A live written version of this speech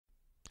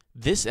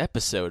This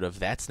episode of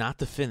That's Not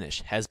the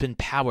Finish has been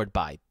powered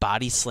by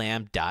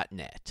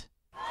Bodyslam.net.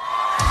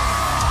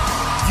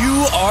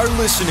 You are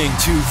listening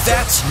to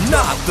That's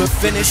Not the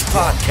Finish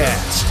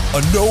podcast,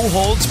 a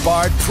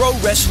no-holds-barred pro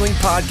wrestling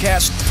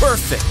podcast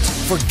perfect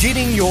for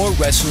getting your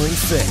wrestling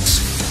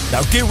fix.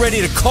 Now get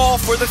ready to call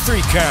for the 3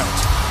 count.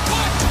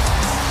 1,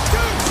 2,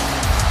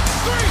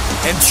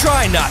 3. And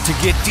try not to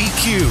get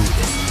DQ'd.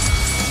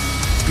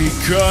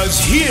 Because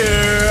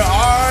here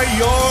are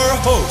your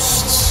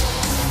hosts.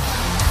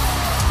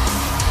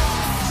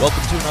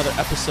 Welcome to another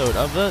episode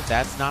of the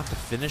That's Not the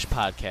Finish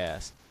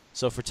podcast.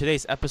 So for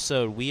today's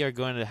episode, we are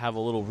going to have a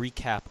little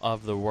recap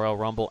of the Royal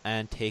Rumble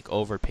and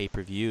TakeOver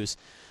pay-per-views.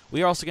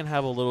 We are also going to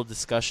have a little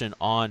discussion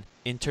on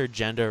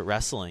intergender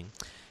wrestling.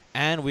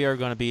 And we are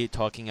going to be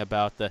talking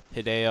about the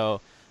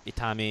Hideo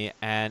Itami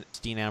and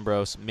Dean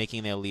Ambrose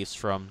making their leaves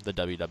from the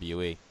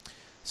WWE.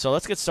 So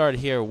let's get started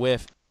here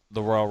with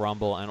the Royal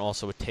Rumble and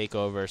also with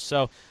TakeOver.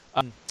 So,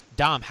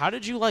 Dom, how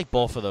did you like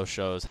both of those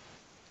shows?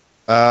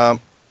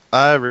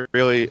 TakeOver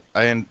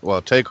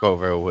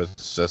was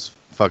just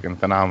fucking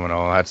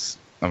phenomenal.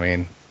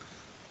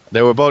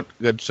 They were both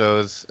good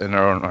shows in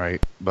their own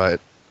right, but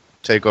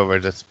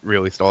TakeOver just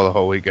really stole the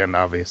whole weekend,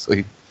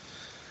 obviously.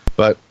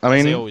 But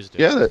They always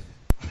do. Yeah,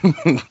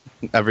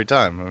 every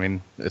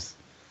time.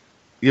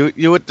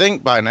 You would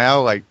think by now,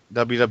 like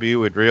WWE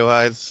would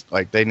realize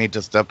like they need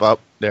to step up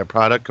their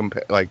product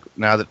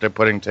now that they're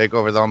putting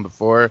takeovers on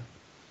before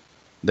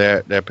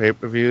their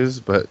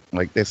pay-per-views, but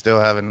like they still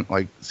haven't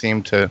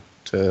seemed to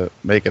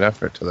make an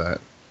effort to that.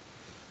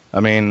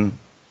 To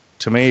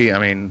me, one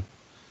of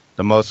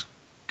the most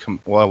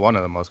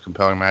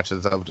compelling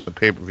matches of the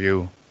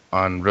pay-per-view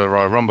on the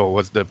Royal Rumble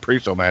was the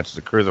pre-show match,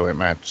 the Cruiserweight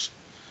match,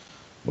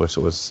 which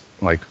was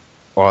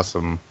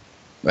awesome.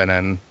 And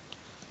then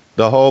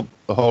the whole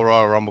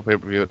Royal Rumble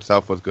pay-per-view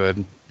itself was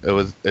good.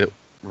 It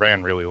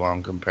ran really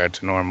long compared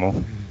to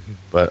normal,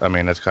 but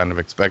it's kind of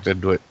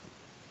expected with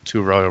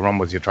 2 Royal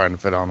Rumbles you're trying to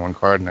fit on one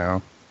card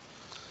now.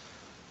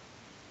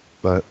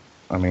 But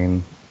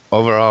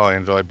overall, I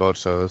enjoyed both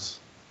shows.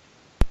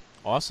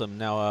 Awesome.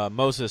 Now,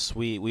 Moses,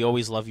 we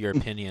always love your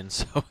opinion.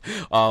 So,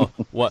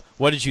 what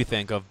did you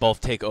think of both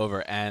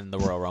TakeOver and the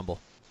Royal Rumble?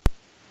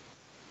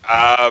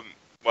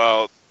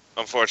 Well,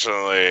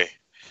 unfortunately,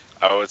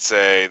 I would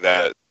say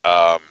that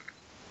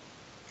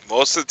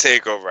most of the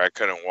TakeOver I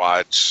couldn't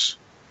watch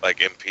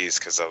in peace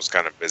because I was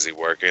kind of busy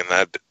working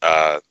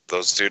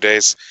those 2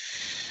 days.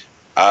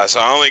 So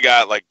I only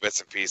got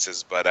bits and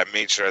pieces, but I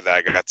made sure that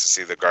I got to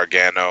see the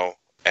Gargano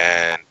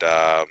and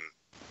I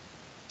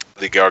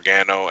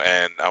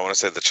want to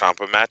say the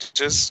Ciampa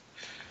matches.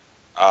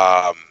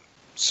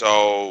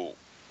 So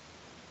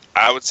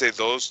I would say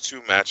those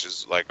 2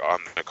 matches on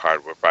the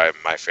card were probably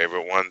my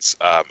favorite ones.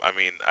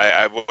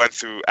 I went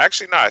through,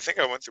 actually no, I think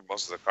I went through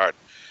most of the card.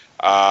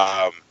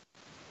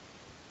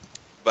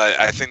 But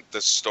I think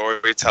the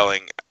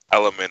storytelling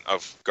element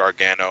of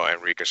Gargano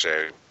and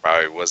Ricochet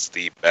probably was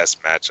the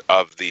best match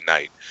of the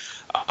night.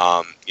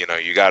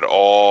 You got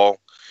all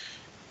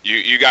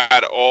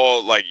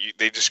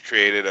they just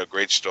created a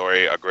great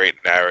story, a great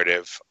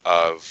narrative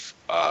of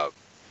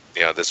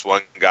this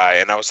one guy.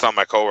 And I was telling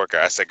my coworker,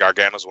 I said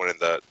Gargano's winning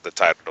the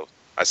title.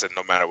 I said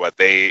no matter what,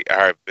 they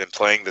have been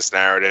playing this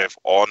narrative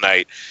all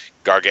night.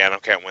 Gargano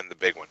can't win the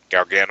big one.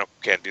 Gargano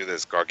can't do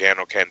this.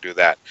 Gargano can't do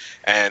that.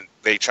 And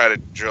they try to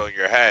drill in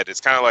your head.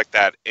 It's kind of like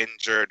that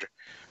injured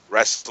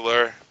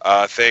wrestler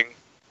thing.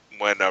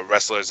 When a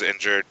wrestler is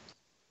injured,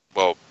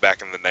 well,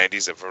 back in the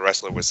 90s, if a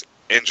wrestler was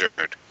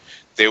injured,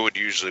 they would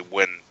usually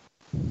win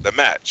the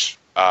match.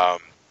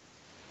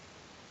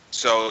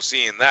 So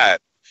seeing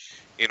that,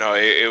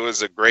 it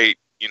was a great,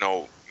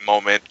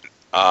 moment.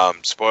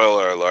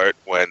 Spoiler alert,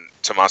 when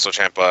Tommaso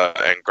Ciampa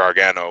and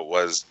Gargano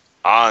was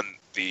on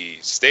the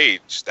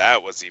stage,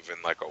 that was even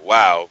a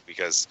wow,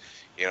 because,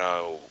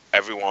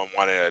 everyone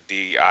wanted a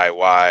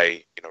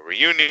DIY,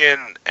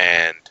 reunion,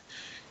 and,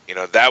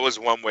 that was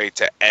one way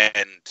to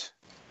end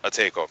a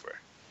takeover.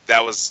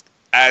 I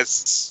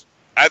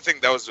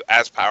think that was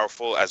as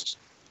powerful as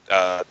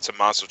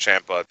Tommaso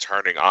Ciampa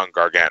turning on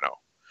Gargano.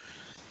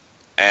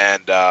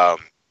 And I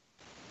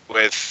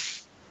want to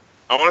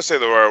say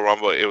the Royal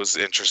Rumble, it was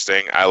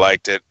interesting. I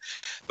liked it.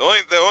 The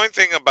only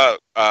thing about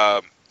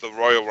the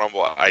Royal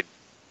Rumble, I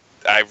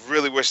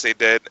really wish they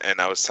did, and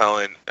I was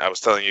telling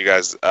you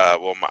guys.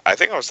 I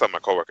think I was telling my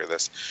coworker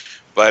this,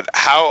 but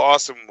how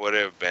awesome would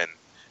it have been?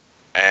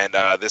 And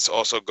this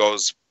also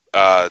goes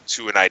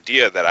to an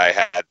idea that I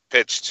had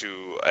pitched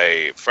to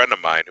a friend of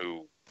mine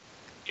who,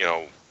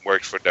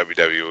 worked for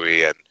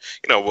WWE, and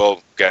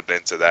we'll get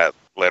into that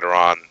later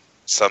on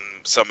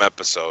some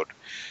episode.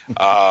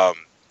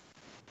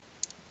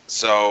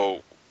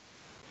 So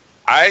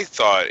I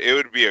thought it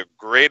would be a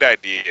great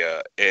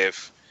idea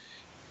with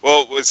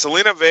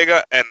Selena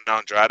Vega and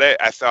Andrade,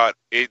 I thought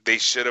they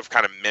should have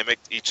kind of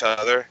mimicked each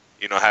other,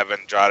 have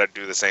Andrade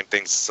do the same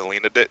things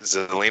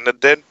Zelina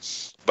did,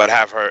 but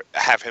have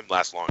him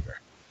last longer.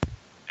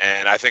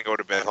 And I think it would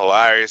have been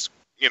hilarious.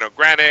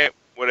 Granted,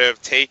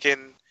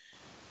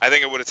 I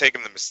think it would have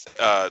taken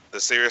the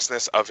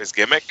seriousness of his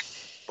gimmick,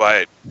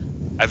 but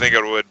I think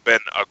it would have been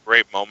a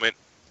great moment.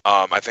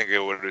 I think it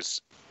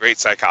was great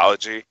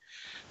psychology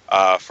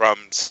from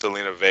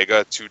Selena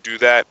Vega to do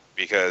that,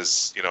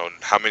 because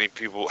how many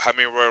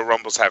Royal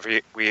Rumbles have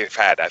we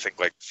had? I think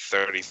like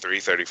 33,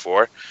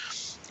 34.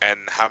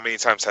 And how many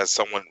times has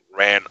someone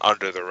ran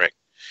under the ring?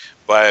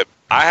 But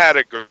I had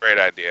a great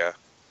idea,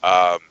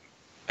 and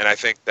I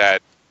think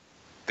that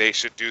they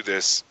should do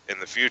this in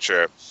the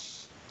future,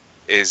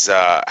 is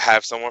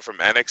have someone from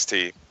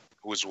NXT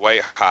who's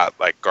white hot,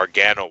 like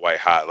Gargano white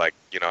hot, like,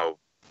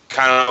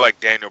 kind of like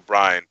Daniel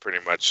Bryan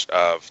pretty much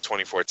of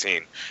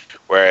 2014,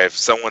 where if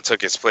someone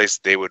took his place,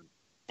 they would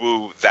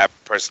boo that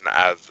person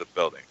out of the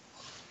building.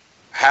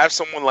 Have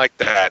someone like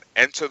that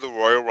enter the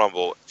Royal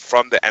Rumble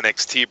from the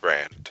NXT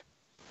brand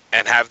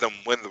and have them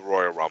win the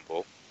Royal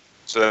Rumble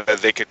so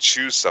that they could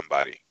choose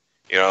somebody.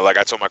 Like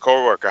I told my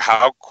coworker,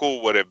 how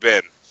cool would it have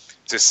been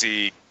to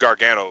see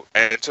Gargano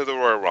enter the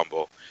Royal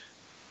Rumble,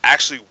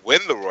 actually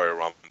win the Royal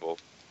Rumble,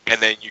 and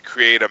then you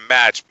create a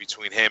match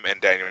between him and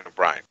Daniel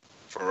Bryan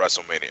for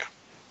WrestleMania.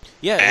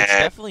 Yeah, it's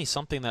definitely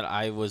something that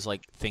I was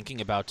like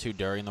thinking about too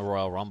during the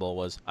Royal Rumble.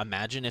 Was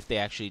imagine if they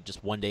actually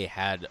just one day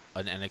had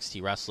an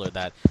NXT wrestler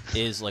that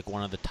is like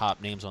one of the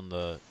top names on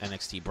the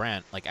NXT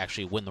brand, like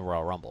actually win the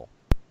Royal Rumble.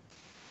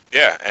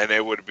 Yeah, and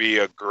it would be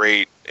a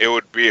great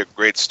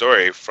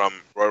story from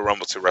Royal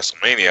Rumble to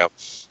WrestleMania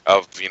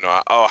of,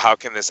 how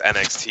can this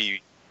NXT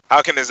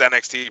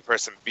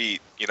person be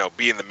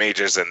in the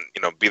majors and,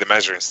 be the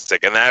measuring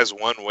stick. And that is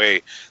one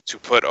way to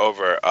put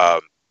over,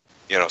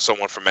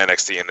 someone from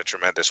NXT in a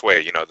tremendous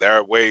way. There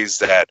are ways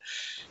that,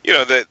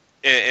 that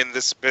in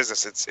this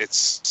business,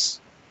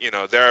 it's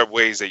there are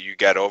ways that you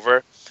get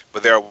over,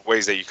 but there are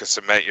ways that you can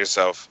cement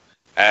yourself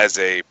as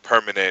a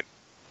permanent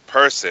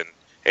person.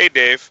 Hey,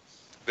 Dave.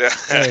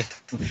 Hey.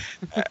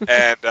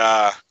 And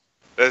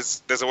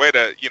there's a way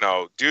to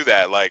do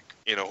that. Like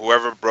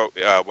whoever broke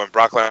when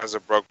Brock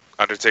Lesnar broke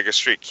Undertaker's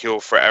streak, he'll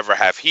forever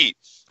have heat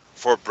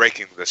for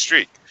breaking the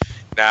streak.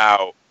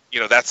 Now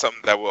that's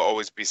something that will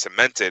always be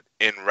cemented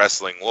in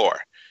wrestling lore.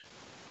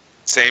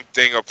 Same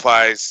thing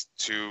applies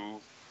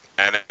to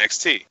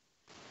NXT.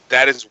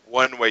 That is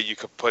one way you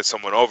could put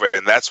someone over,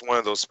 and that's one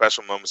of those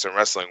special moments in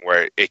wrestling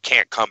where it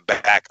can't come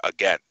back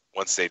again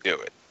once they do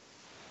it.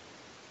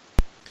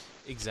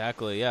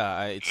 Exactly,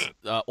 yeah. It's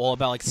all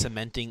about like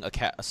cementing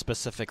a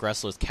specific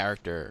wrestler's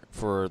character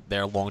for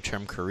their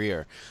long-term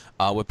career.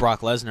 With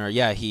Brock Lesnar,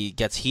 yeah, he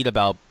gets heat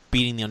about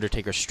beating the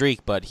Undertaker's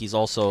streak, but he's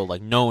also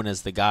like known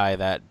as the guy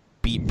that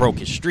broke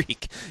his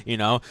streak.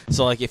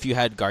 So like if you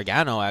had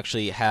Gargano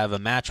actually have a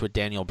match with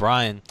Daniel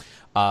Bryan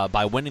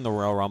by winning the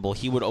Royal Rumble,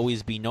 he would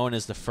always be known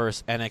as the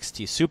first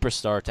NXT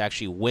superstar to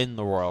actually win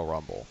the Royal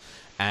Rumble.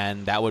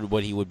 And that would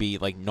what he would be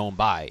like known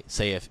by.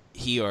 Say if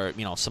he or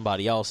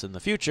somebody else in the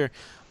future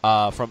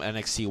from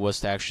NXT was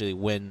to actually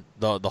win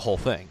the whole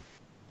thing.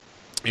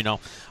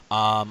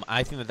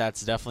 I think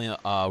that's definitely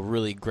a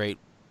really great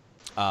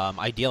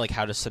idea, like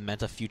how to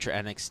cement a future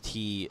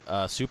NXT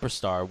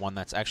superstar, one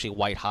that's actually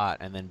white hot,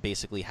 and then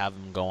basically have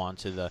them go on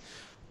to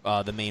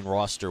the main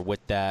roster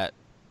with that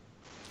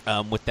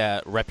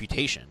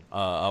reputation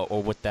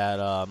or with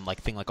that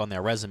thing like on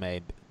their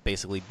resume,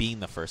 basically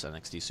being the first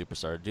NXT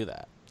superstar to do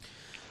that.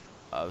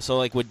 So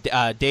like with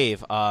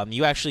Dave,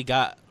 you actually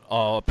got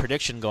a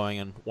prediction going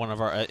in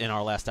in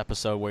our last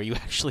episode where you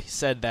actually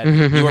said that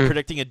you were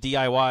predicting a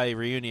DIY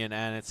reunion,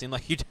 and it seemed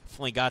like you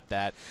definitely got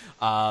that.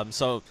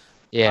 So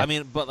yeah, I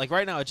mean, but like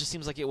right now, it just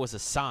seems like it was a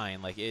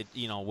sign, like it,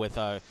 with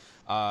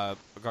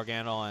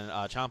Gargano and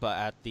Ciampa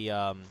at the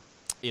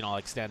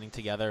like standing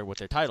together with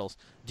their titles.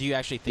 Do you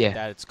actually think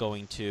that it's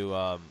going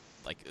to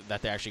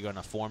that they're actually going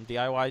to form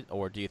DIY,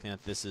 or do you think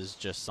that this is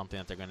just something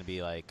that they're going to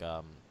be like,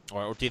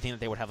 or do you think that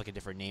they would have like a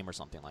different name or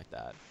something like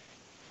that?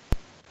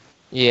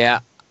 Yeah,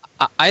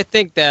 I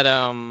think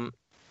that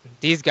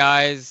these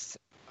guys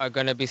are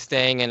going to be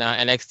staying in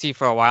NXT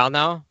for a while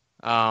now.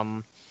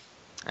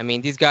 I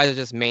mean, these guys are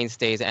just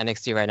mainstays at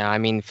NXT right now. I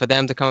mean, for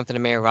them to come up to the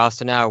main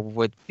roster now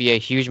would be a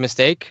huge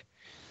mistake.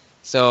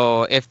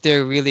 So if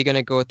they're really going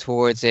to go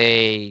towards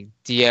a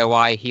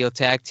DIY heel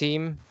tag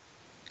team,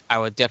 I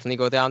would definitely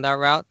go down that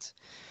route.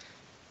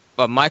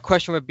 But my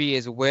question would be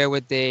is how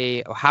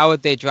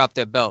would they drop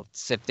their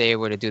belts if they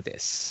were to do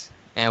this?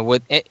 And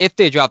if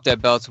they drop their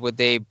belts, would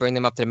they bring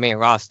them up to the main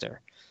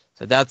roster?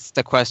 So that's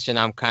the question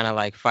I'm kind of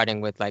like fighting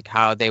with, like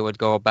how they would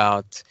go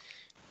about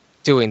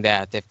doing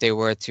that if they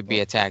were to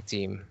be a tag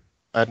team,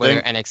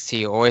 whether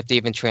NXT or if they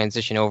even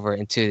transition over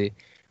into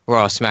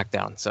Raw or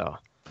SmackDown. So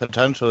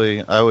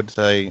potentially, I would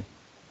say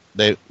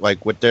they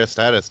with their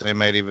status, they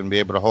might even be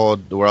able to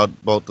hold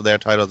both of their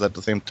titles at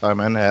the same time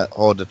and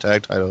hold the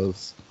tag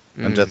titles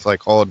and just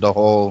hold the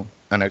whole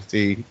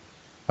NXT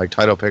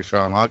title picture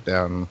on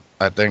lockdown.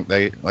 I think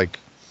they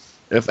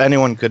if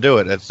anyone could do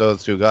it, it's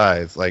those two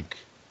guys.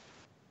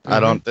 I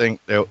don't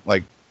think there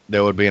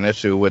would be an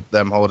issue with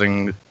them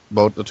holding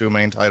both the two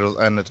main titles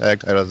and the tag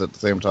titles at the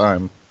same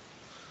time.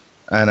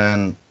 And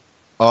then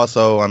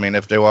also, I mean,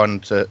 if they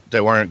weren't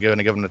going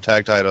to give them the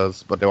tag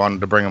titles, but they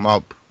wanted to bring them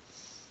up,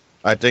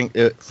 I think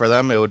for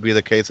them it would be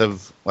the case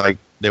of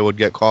they would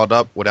get called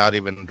up without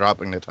even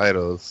dropping the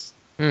titles,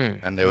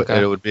 and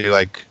it would be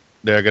like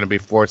they're going to be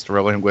forced to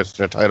relinquish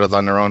their titles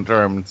on their own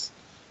terms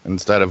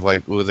instead of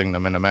like losing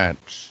them in a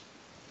match.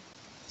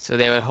 So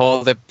they would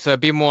hold it. So it'd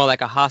be more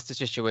like a hostage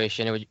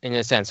situation in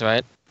a sense,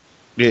 right?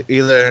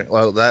 Either,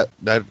 well, that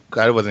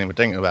I wasn't even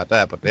thinking about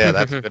that, but yeah,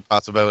 that's a good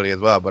possibility as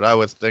well. But I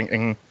was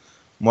thinking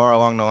more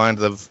along the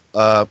lines of,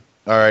 all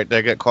right,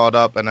 they get called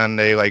up and then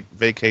they like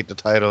vacate the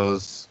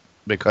titles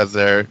because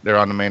they're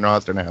on the main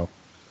roster now.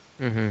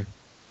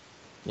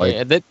 Like,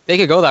 yeah, they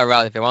could go that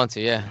route if they want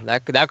to. Yeah,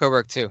 that could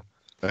work too.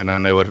 And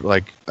then they would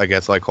like, I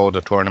guess, like hold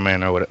a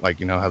tournament or what,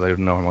 like how they would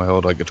normally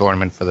hold like a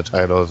tournament for the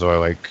titles or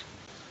like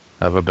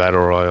have a battle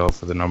royal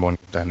for the number one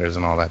contenders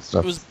and all that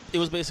stuff. It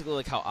was basically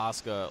like how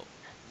Asuka,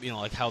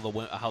 like how the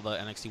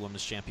NXT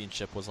Women's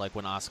Championship was like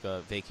when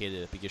Asuka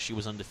vacated it because she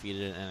was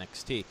undefeated in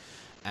NXT,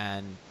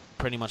 and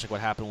pretty much like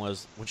what happened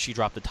was when she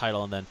dropped the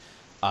title and then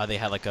they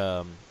had like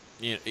I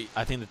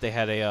think that they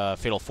had a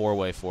fatal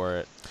 4-way for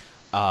it,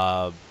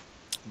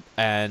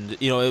 and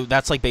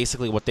that's like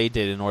basically what they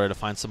did in order to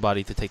find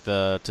somebody to take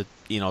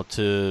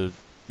to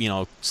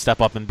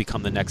step up and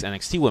become the next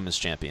NXT Women's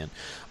Champion.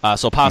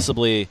 So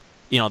possibly.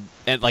 And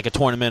like a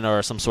tournament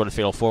or some sort of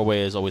fatal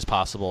 4-way is always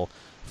possible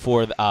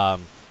for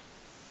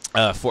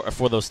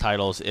those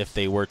titles if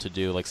they were to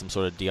do like some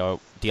sort of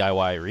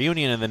DIY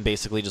reunion and then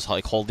basically just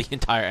like hold the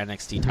entire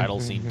NXT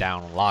title scene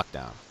down on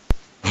lockdown.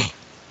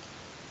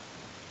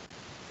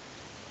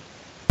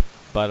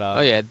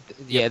 But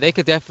yeah, they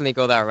could definitely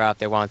go that route if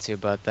they want to,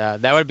 but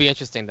that would be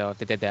interesting though if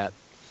they did that.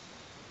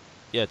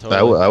 Yeah,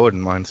 totally. I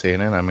wouldn't mind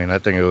seeing it. I mean, I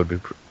think it would be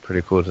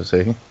pretty cool to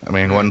see. I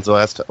mean, when's the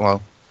last?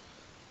 Well.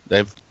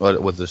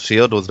 The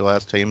Shield was the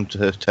last team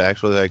to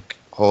actually like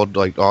hold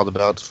like all the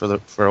belts for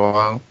a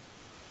while.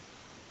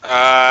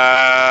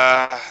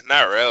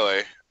 Not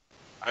really.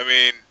 I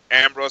mean,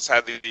 Ambrose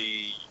had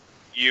the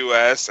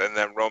U.S. and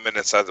then Roman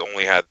and Seth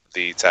only had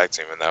the tag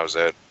team, and that was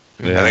it.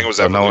 Yeah, I think it was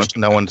so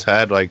no one's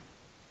had like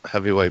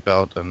heavyweight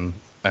belt and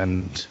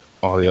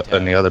all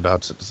the other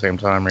belts at the same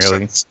time,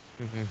 really.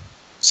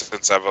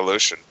 Since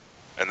Evolution,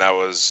 and that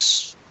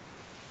was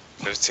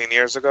 15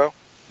 years ago.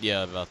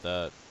 Yeah, about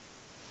that.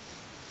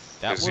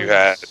 Because you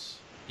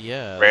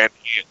had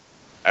Randy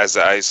as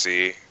the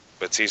IC,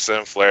 Batista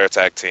and Flair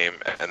tag team,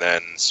 and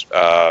then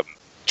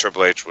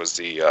Triple H was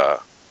the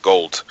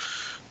gold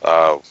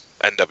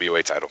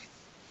NWA title.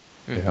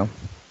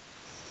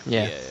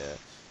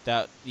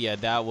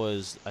 That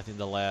was I think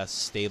the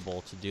last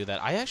stable to do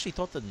that. I actually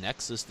thought the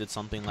Nexus did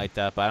something like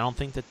that, but I don't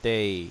think that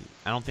they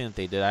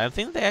did. I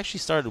think they actually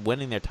started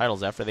winning their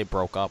titles after they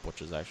broke up, which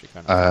is actually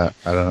kind of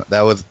I don't know.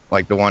 That was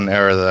like the one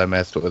era that I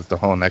missed. It was the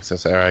whole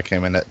Nexus era. I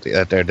came in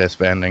at their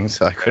disbanding,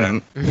 so I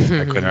couldn't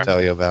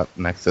tell you about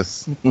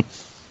Nexus.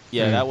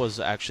 Yeah, that was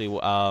actually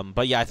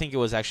but yeah, I think it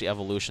was actually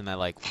Evolution that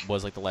like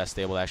was like the last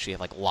stable that actually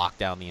like locked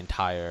down the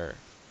entire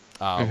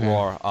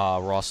Raw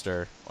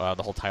roster,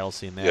 the whole title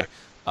scene there.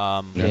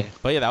 But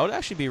yeah, that would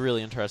actually be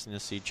really interesting to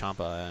see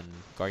Ciampa and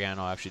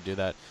Gargano actually do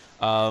that.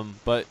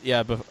 But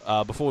yeah,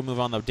 before we move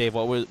on though, Dave,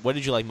 what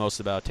did you like most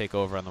about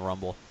Takeover and the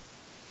Rumble,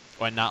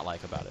 or not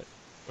like about it?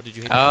 What did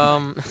you hate?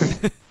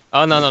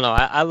 Oh no,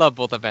 I love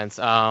both events.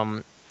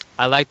 I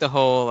like the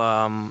whole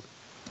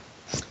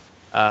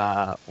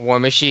War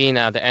Machine,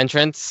 the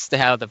entrance. They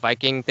have the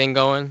Viking thing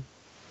going.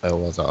 That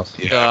was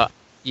awesome.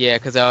 Yeah,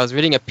 because I was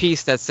reading a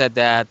piece that said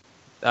that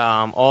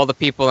all the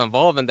people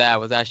involved in that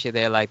was actually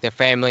their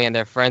family and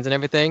their friends and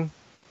everything.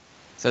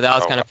 So that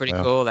was kind of pretty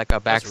cool, like a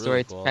backstory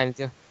really cool. Kind of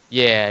deal.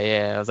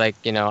 Yeah. I was like,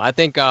 I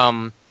think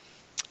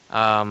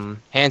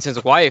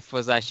Hansen's wife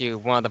was actually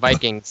one of the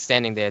Vikings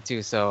standing there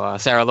too. So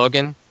Sarah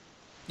Logan.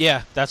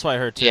 Yeah, that's what I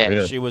heard too.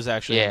 Yeah. She was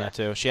actually in that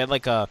too. She had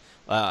like a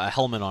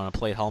helmet on, a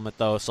plate helmet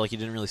though, so like you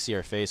didn't really see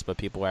her face, but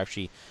people were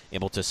actually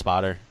able to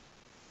spot her.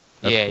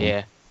 That's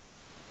cool.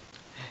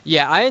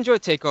 Yeah, I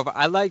enjoyed Takeover.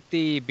 I like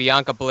the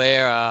Bianca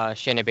Belair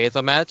Shayna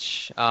Baszler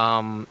match.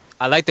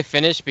 I like the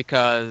finish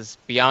because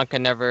Bianca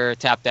never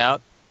tapped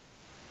out,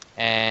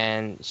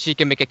 and she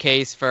can make a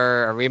case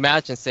for a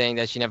rematch and saying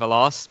that she never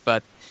lost,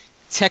 but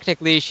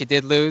technically she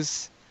did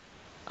lose.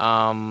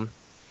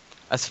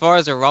 As far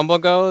as the Rumble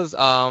goes,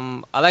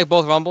 I like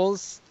both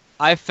Rumbles.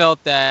 I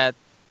felt that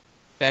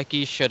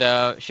Becky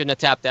shouldn't have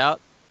tapped out.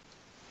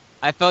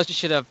 I felt she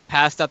should have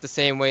passed out the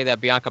same way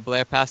that Bianca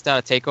Belair passed out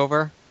at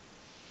Takeover.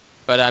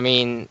 But I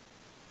mean,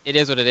 it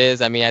is what it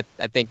is. I mean,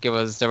 I think it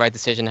was the right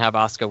decision to have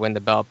Asuka win the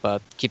belt, but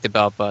keep the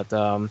belt. But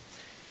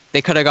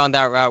they could have gone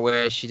that route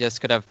where she just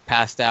could have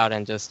passed out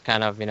and just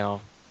kind of,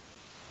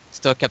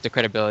 still kept the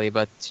credibility.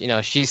 But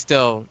she's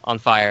still on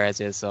fire as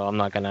is, so I'm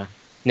not gonna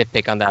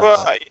nitpick on that.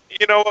 Well,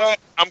 you know what?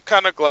 I'm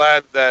kind of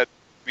glad that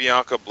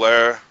Bianca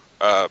Belair,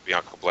 wow,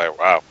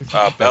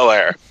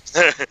 Belair,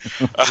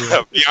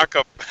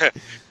 Bianca,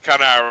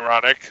 kind of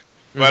ironic,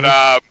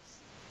 but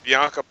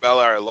Bianca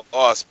Belair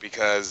lost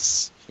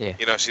because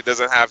she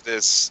doesn't have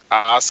this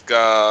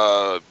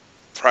Asuka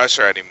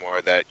pressure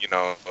anymore that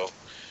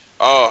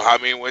how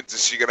many wins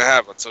is she gonna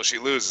have until she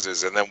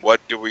loses, and then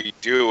what do we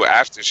do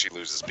after she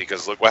loses?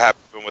 Because look what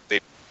happened,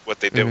 what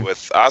they did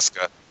with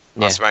Asuka.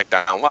 Yeah. on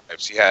SmackDown Live.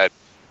 She had,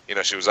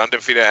 she was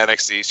undefeated at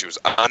NXT. She was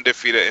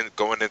undefeated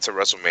going into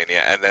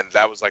WrestleMania, and then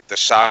that was like the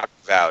shock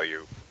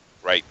value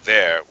right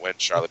there when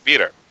Charlotte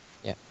beat her.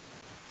 Yeah.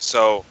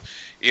 So,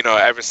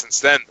 ever since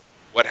then,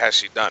 what has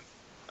she done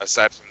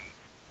aside from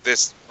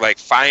this? Like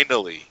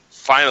finally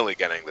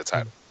getting the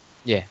title.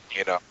 Yeah.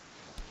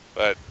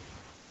 But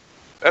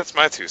that's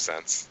my 2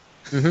 cents.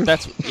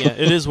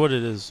 It is what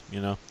it is.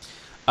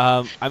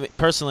 I mean,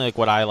 personally, like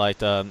what I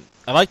liked, I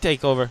liked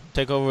Takeover.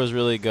 Takeover was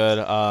really good.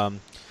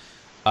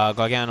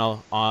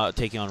 Gargano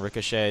taking on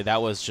Ricochet,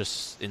 that was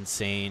just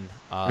insane.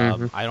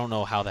 I don't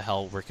know how the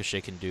hell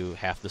Ricochet can do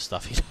half the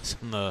stuff he does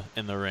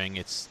in the ring.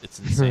 It's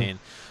insane.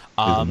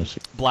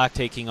 Black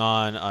taking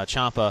on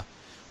Ciampa,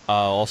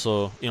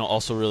 also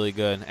really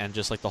good, and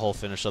just like the whole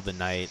finish of the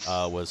night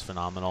was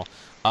phenomenal.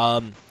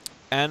 And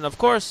of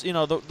course,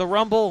 the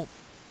Rumble,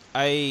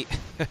 it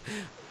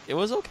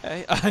was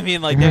okay. I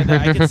mean, like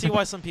I can see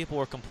why some people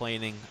were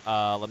complaining.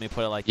 Let me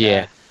put it like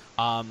that.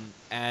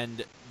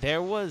 And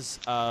there was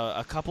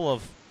a couple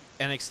of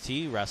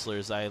NXT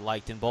wrestlers I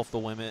liked in both the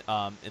women,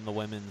 in the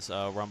women's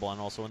Rumble and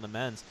also in the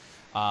men's.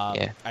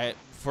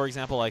 For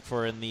example,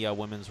 in the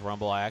women's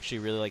Rumble, I actually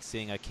really like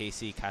seeing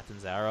Casey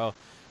Catanzaro.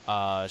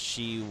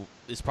 She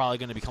is probably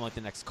going to become like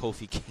the next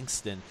Kofi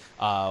Kingston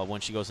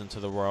when she goes into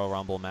the Royal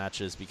Rumble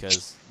matches,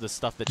 because the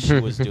stuff that she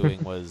was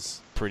doing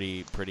was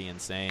pretty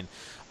insane.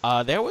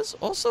 There was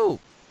also,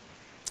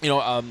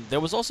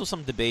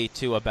 some debate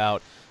too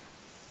about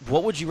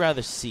what would you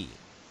rather see,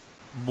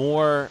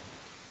 more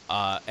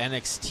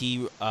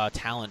NXT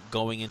talent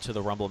going into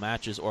the Rumble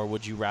matches, or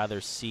would you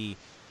rather see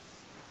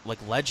like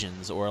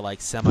legends or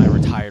like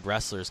semi-retired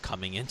wrestlers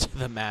coming into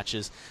the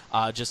matches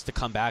just to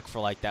come back for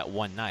like that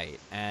one night?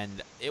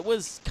 And it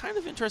was kind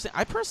of interesting.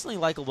 I personally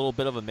like a little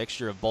bit of a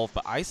mixture of both,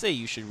 but I say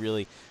you should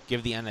really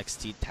give the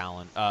NXT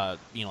talent,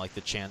 like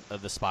the chance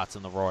of the spots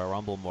in the Royal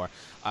Rumble more.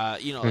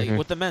 Like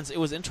with the men's, it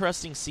was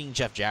interesting seeing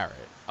Jeff Jarrett,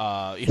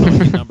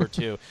 in number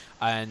 2,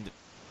 and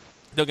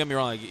don't get me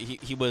wrong, like,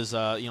 he was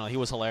he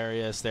was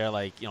hilarious there,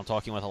 like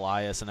talking with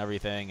Elias and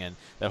everything, and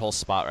that whole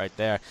spot right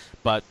there.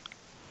 But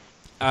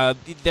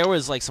there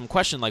was like some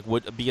question, like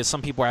because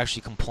some people were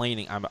actually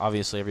complaining.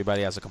 Obviously,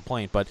 everybody has a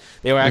complaint, but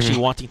they were actually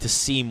wanting to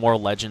see more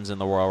legends in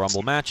the Royal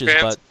Rumble matches.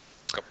 But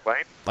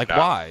complain? Like,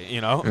 why?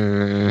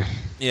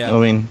 Yeah. I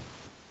mean,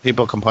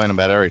 people complain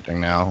about everything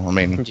now. I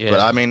mean, but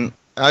I mean,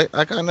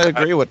 I kind of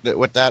agree with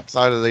that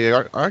side of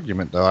the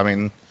argument, though. I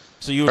mean,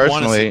 so you would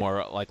want to see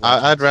more like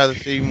I'd rather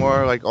see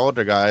more like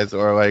older guys,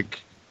 or like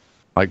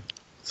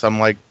some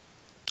like,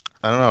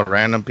 I don't know,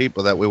 random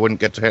people that we wouldn't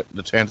get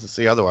the chance to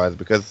see otherwise,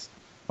 because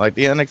like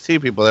the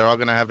NXT people, they're all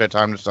gonna have their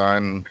time to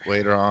shine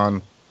later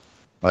on.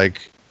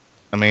 Like,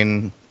 I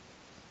mean,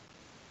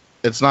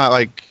 it's not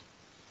like,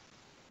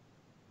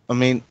 I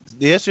mean,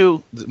 the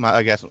issue,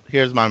 I guess,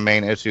 here's my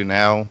main issue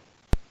now,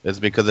 is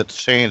because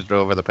it's changed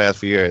over the past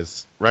few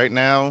years. Right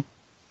now,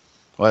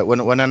 like when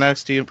an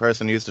NXT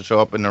person used to show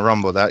up in the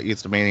Rumble, that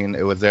used to mean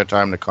it was their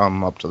time to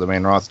come up to the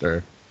main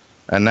roster.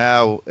 And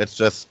now it's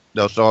just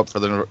they'll show up for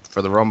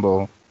the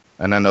Rumble,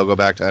 and then they'll go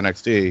back to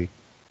NXT.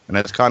 And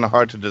it's kind of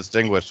hard to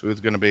distinguish who's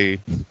going to be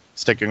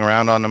sticking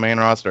around on the main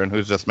roster and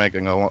who's just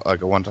making a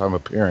one-time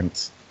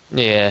appearance.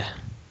 Yeah.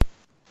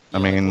 I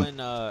mean,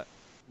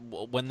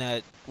 when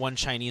that one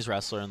Chinese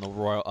wrestler in the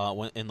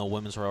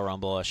women's Royal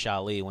Rumble,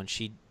 Xia Li, when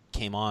she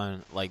came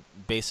on, like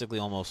basically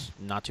almost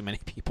not too many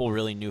people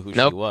really knew who she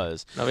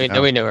was.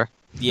 Nobody knew her.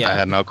 Yeah, I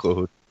had no clue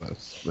who it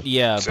was.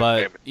 Yeah,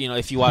 but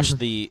if you watch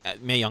the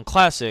Mae Young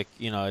Classic,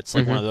 it's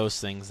like one of those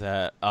things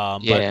that.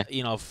 But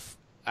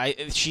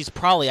she's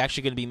probably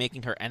actually going to be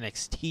making her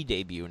NXT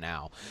debut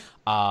now.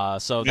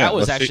 So that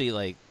was actually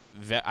like,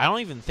 I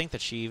don't even think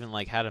that she even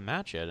like had a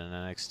match yet in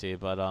NXT.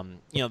 But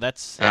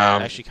that's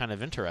actually kind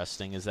of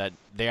interesting, is that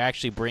they're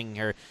actually bringing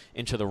her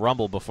into the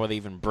Rumble before they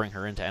even bring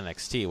her into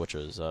NXT, which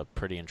was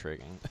pretty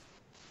intriguing.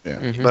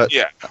 Yeah, but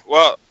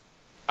well,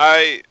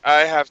 I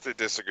have to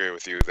disagree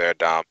with you there,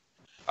 Dom.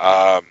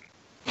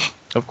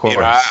 Of course.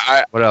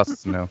 What else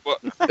is new? Well,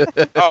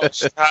 oh,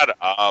 shut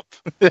up!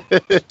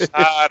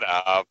 Shut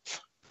up!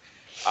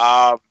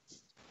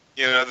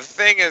 The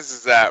thing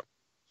is that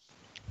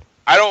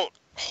I don't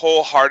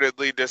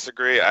wholeheartedly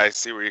disagree. I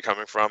see where you're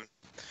coming from,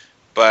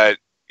 but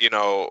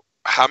the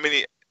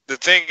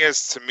thing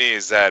is, to me,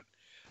 is that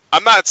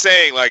I'm not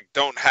saying like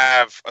don't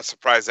have a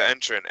surprise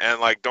entrant, and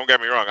like don't get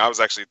me wrong, I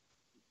was actually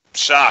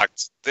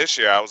shocked this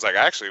year. I was like,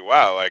 actually,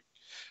 wow! Like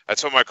I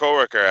told my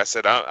coworker, I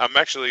said I'm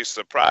actually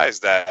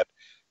surprised that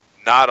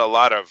not a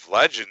lot of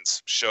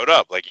legends showed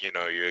up. Like you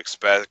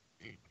expect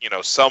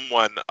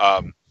someone.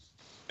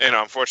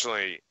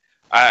 Unfortunately,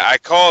 I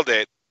called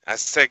it. I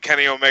said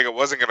Kenny Omega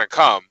wasn't going to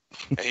come,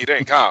 and he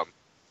didn't come.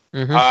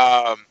 But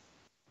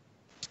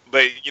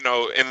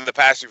in the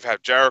past, you've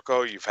had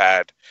Jericho, you've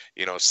had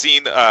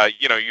Cena,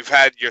 you've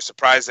had your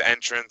surprise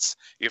entrance,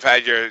 you've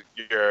had your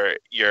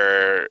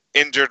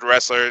injured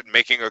wrestler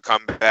making a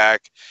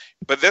comeback.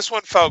 But this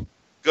one felt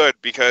good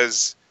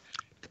because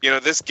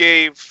this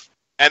gave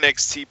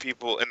NXT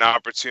people an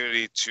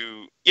opportunity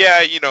to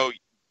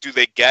do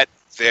they get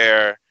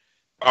their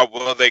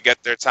will they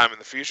get their time in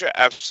the future?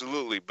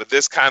 Absolutely. But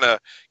this kind of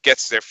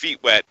gets their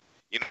feet wet,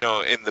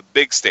 in the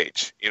big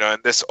stage,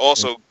 and this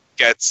also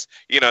gets,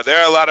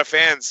 there are a lot of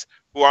fans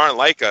who aren't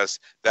like us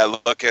that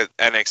look at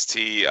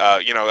NXT,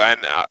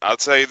 and I'll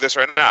tell you this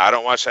right now, I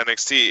don't watch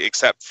NXT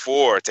except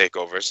for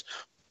takeovers,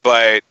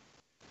 but,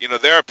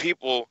 there are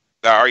people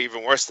that are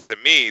even worse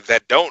than me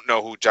that don't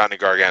know who Johnny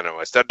Gargano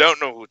is, that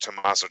don't know who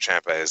Tommaso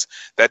Ciampa is,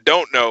 that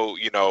don't know,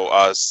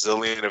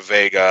 Zelina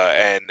Vega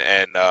and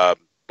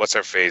what's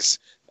her face,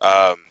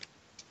 Shayna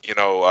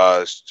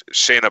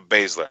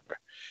Baszler.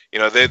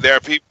 There are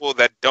people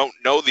that don't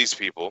know these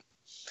people,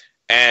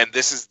 and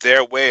this is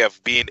their way of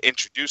being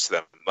introduced to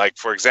them. Like,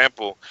 for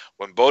example,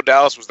 when Bo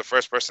Dallas was the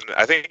first person,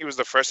 I think he was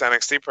the first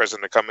NXT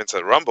person to come into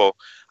the Rumble,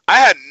 I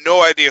had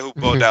no idea who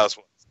Bo Dallas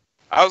was.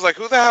 I was like,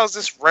 who the hell is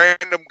this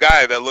random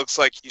guy that looks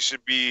like he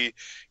should be,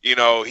 he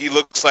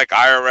looks like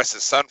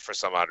IRS's son for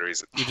some odd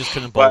reason. You just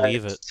couldn't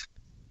believe it.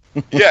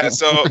 Yeah,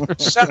 so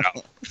shut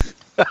up.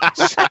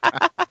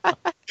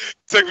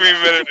 Took me a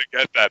minute to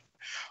get that.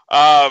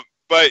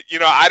 But,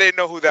 I didn't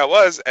know who that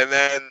was, and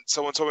then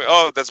someone told me,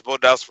 oh, that's Bo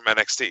Dallas from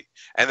NXT.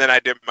 And then I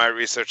did my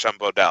research on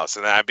Bo Dallas,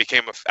 and then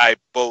I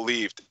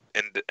believed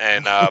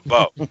in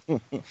Bo.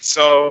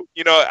 So,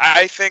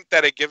 I think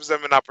that it gives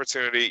them an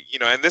opportunity,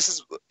 and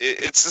it's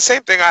the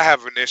same thing I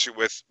have an issue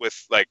with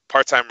like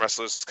part-time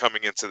wrestlers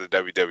coming into the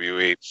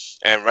WWE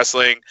and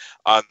wrestling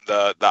on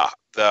the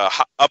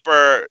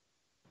upper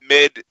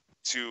mid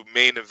to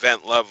main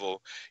event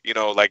level,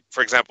 like,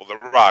 for example, The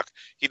Rock,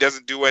 he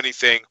doesn't do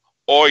anything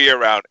all year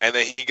round, and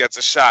then he gets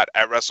a shot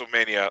at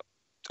WrestleMania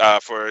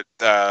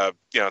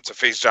to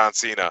face John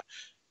Cena.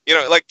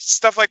 Like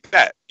stuff like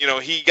that.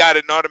 He got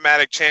an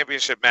automatic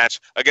championship match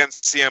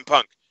against CM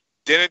Punk.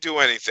 Didn't do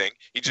anything.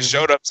 He just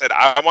showed up, said,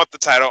 I want the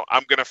title.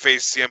 I'm going to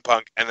face CM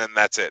Punk, and then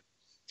that's it.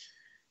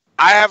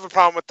 I have a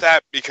problem with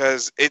that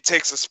because it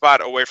takes a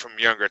spot away from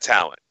younger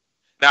talent.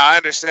 Now, I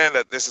understand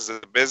that this is a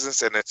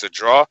business and it's a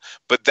draw,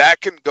 but that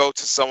can go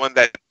to someone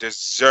that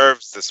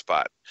deserves the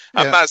spot.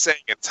 Yeah. I'm not saying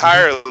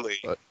entirely.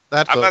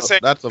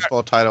 That's a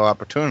full title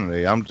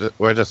opportunity.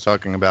 We're just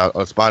talking about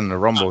a spot in the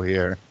Rumble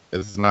here.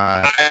 It's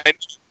not.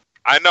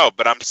 I know,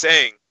 but I'm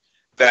saying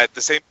that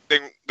the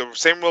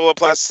same rule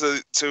applies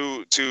to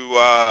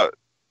the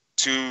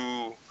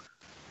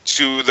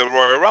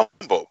Royal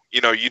Rumble.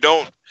 You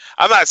don't.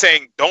 I'm not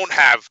saying don't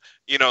have.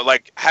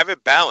 Have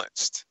it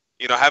balanced.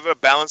 Have a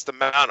balanced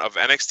amount of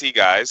NXT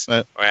guys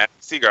or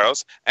NXT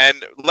girls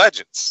and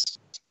legends,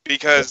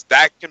 because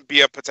that can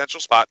be a potential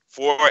spot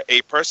for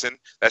a person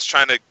that's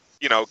trying to,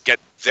 get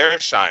their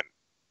shine.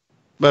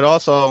 But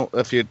also,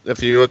 if you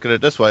look at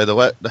it this way,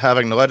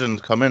 having the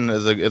legends come in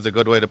is a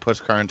good way to push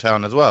current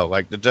talent as well.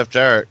 Like the Jeff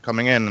Jarrett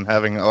coming in and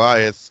having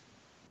Elias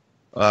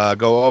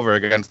go over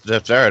against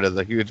Jeff Jarrett is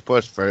a huge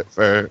push for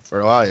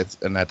Elias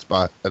in that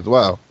spot as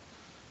well.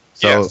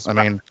 So yes, I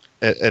mean,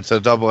 it's a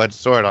double-edged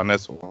sword on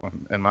this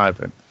one, in my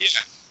opinion. Yeah,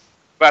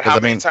 but how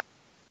many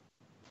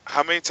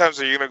times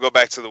are you gonna go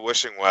back to the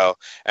wishing well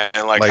and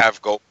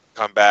have Gold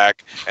come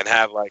back and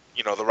have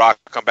The Rock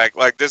come back?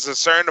 Like, there's a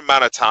certain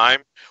amount of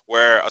time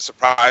where a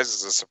surprise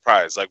is a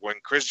surprise. Like when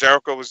Chris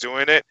Jericho was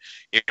doing it,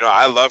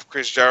 I love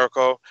Chris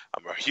Jericho.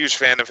 I'm a huge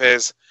fan of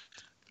his.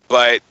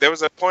 But there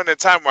was a point in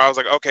time where I was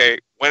like, okay,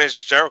 when is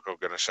Jericho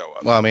going to show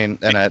up? Well, I mean,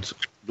 and that's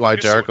why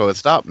Jericho has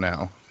stopped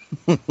now.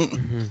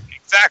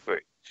 Exactly.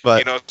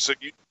 But so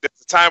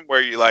there's a time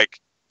where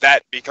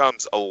that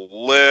becomes a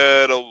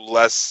little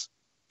less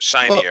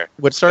shinier.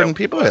 With certain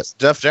people,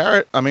 Jeff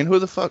Jarrett. I mean, who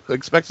the fuck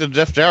expected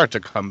Jeff Jarrett to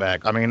come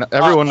back? I mean,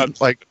 everyone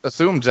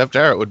assumed Jeff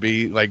Jarrett would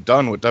be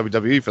done with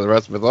WWE for the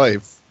rest of his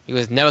life. He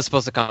was never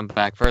supposed to come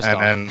back.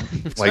 And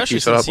especially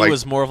since he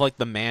was more of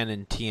the man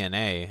in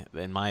TNA,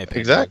 in my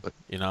opinion. Exactly.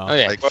 Oh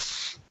yeah.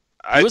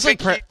 He was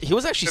he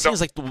was actually seen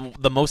as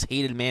the most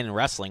hated man in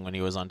wrestling when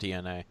he was on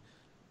TNA.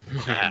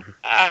 At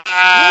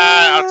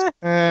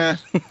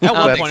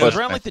one point, it was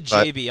around the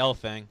JBL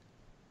thing.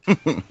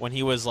 When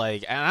he was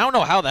and I don't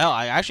know how the hell,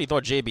 I actually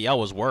thought JBL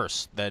was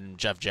worse than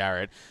Jeff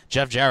Jarrett.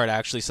 Jeff Jarrett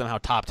actually somehow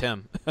topped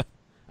him.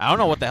 I don't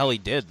know what the hell he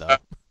did, though.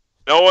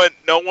 No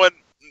one,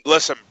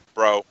 listen,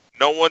 bro.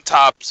 No one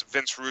tops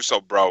Vince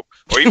Russo, bro.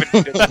 Or even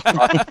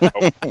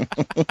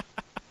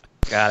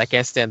God, I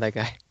can't stand that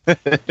guy. And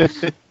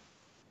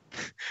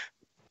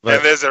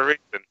there's a reason.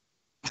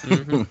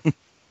 Mm-hmm.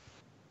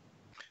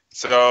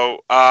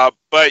 So,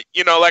 but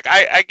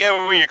I get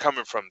where you're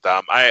coming from,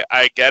 Dom.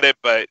 I get it,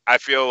 but I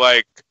feel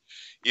like,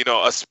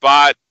 a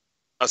spot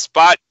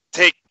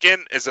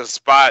taken is a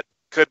spot,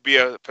 could be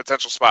a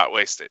potential spot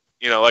wasted.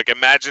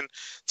 Imagine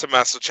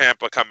Tommaso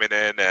Ciampa coming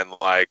in and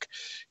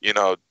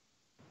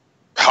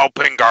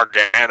helping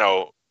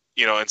Gargano,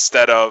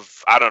 instead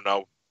of, I don't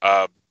know.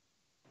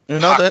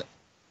 That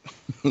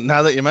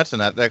now that you mention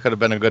that could have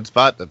been a good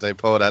spot that they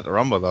pulled at the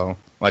Rumble, though,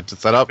 to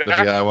set up the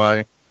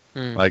DIY,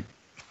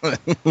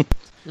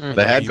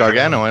 They had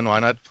Gargano in. Why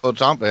not pull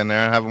Ciampa in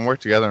there and have them work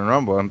together in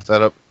Rumble and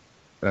set up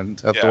and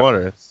test the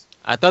waters?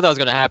 I thought that was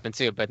going to happen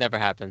too, but it never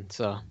happened.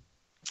 So.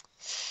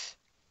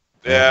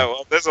 Yeah,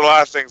 well, there's a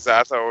lot of things that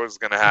I thought was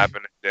going to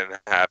happen. It didn't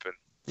happen.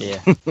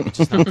 Yeah.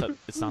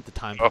 It's not the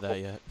time for that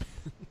yet.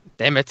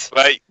 Damn it.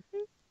 But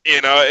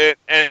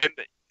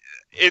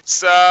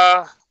it's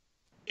I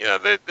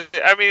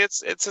mean,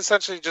 it's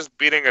essentially just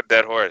beating a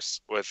dead horse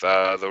with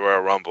the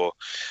Royal Rumble.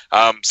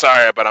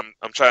 Sorry, but I'm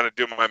trying to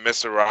do my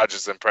Mr.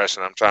 Rogers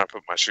impression. I'm trying to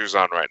put my shoes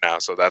on right now,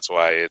 so that's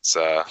why it's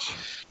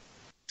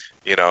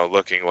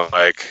looking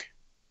like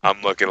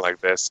I'm looking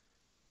like this.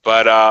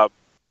 But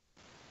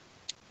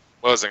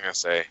what was I gonna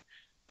say?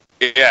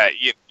 Yeah,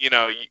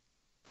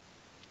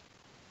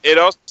 it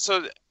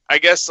also, I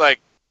guess, like,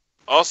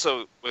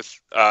 also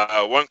with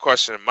one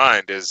question in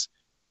mind is,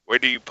 where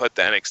do you put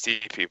the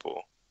NXT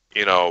people?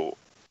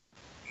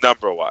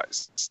 Number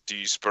wise, do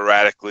you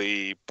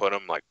sporadically put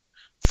them like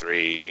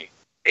 3,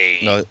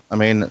 8? No, I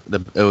mean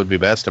it would be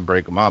best to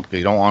break them up because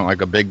you don't want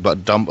like a big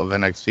dump of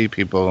NXT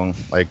people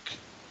like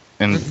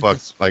in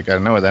flux. Like I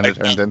know then it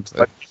turns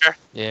into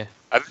Yeah.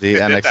 the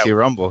NXT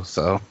Rumble.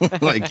 So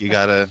like you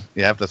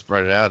have to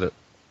spread it out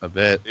a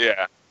bit.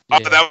 Yeah. Yeah.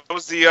 Oh, that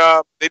was they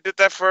did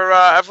that for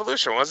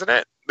Evolution, wasn't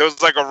it? There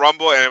was like a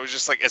Rumble, and it was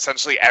just like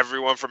essentially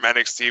everyone from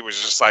NXT was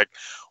just like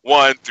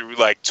 1 through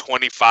like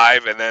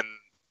 25, and then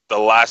the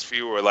last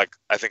few were like,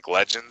 I think,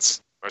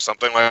 Legends or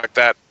something like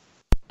that.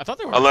 I thought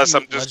there were Unless a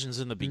few I'm just- legends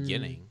in the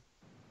beginning.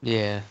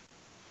 Yeah.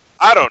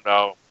 I don't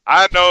know. All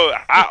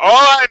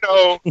I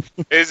know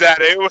is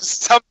that it was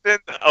something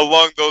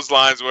along those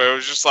lines where it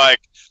was just like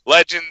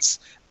Legends,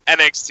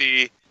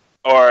 NXT,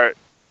 or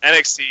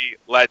NXT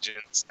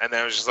Legends, and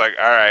then it was just like,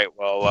 all right,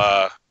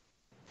 well,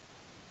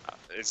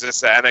 is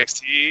this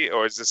NXT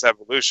or is this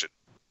Evolution?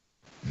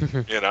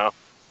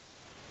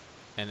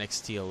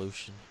 NXT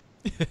Evolution.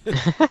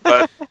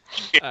 But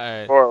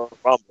Alright. for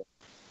Rumble,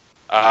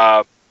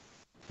 I'm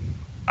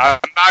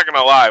not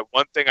gonna lie.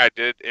 One thing I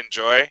did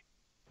enjoy,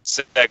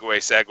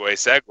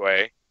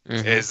 segue,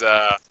 Mhm. is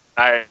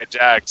Nia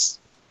Jax,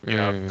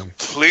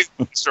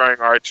 completely destroying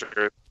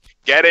R-Truth,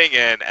 getting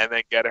in, and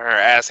then getting her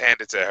ass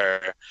handed to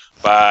her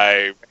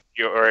by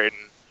Randy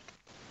Orton,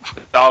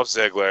 Dolph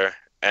Ziggler,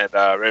 and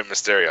Rey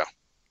Mysterio.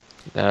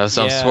 That was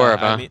some swerve,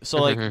 huh? I mean,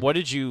 so like, Mhm. what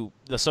did you?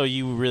 So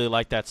you really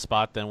liked that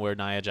spot then, where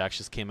Nia Jax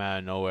just came out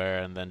of nowhere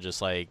and then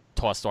just like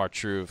tossed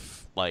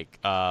R-Truth, like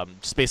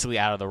just basically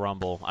out of the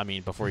Rumble. I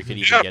mean, before he could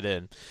even get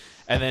in,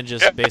 and then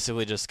just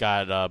basically just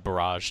got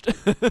barraged.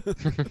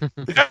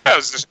 Yeah,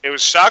 it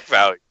was shock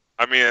value.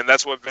 I mean, and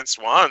that's what Vince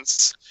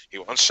wants. He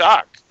wants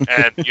shock,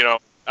 and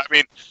I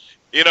mean,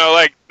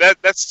 like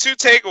that's 2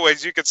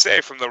 takeaways you could say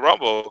from the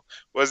Rumble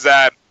was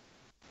that,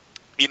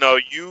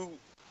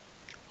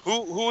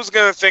 who was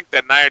gonna think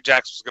that Nia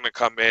Jax was gonna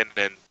come in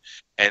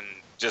and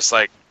just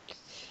like,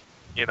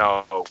 I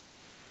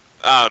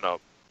don't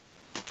know,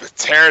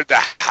 tear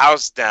the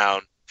house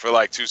down for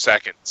like 2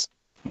 seconds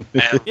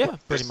and Yeah,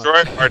 pretty much.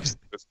 destroy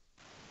R-Truth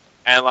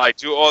and like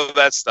do all of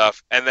that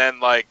stuff, and then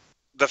like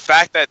the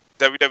fact that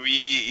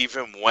WWE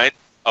even went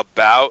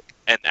about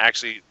and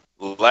actually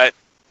let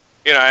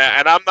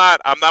and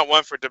I'm not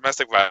one for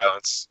domestic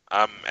violence.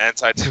 I'm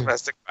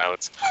anti-domestic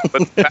violence,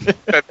 but the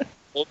fact that they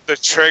pulled the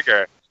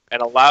trigger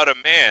and allowed a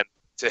man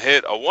to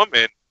hit a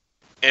woman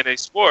in a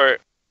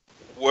sport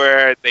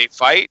where they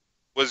fight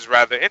was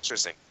rather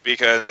interesting,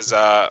 because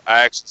I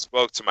actually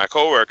spoke to my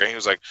coworker and he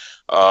was like,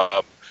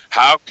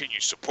 how can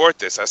you support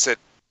this? I said,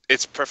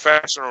 it's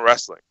professional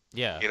wrestling.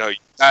 Yeah. You got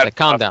Like,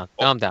 calm down.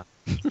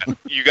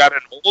 you got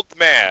an old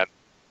man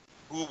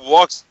who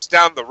walks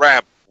down the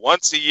ramp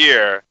once a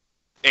year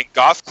in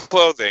goth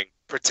clothing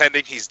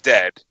pretending he's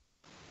dead.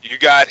 You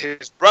got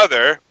his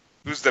brother,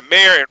 who's the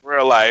mayor in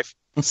real life,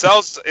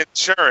 sells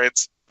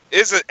insurance,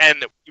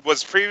 and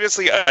was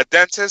previously a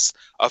dentist,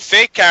 a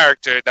fake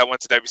character that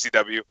went to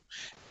WCW,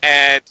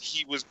 and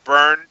he was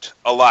burned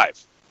alive.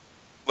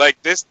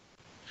 Like this,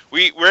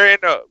 we're in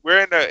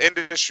an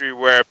industry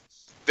where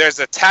there's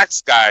a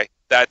tax guy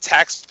that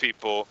attacks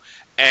people,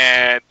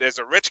 and there's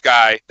a rich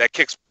guy that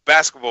kicks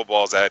basketball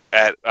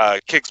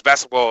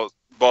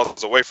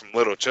balls away from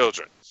little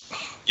children.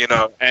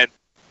 And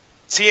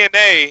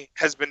TNA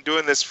has been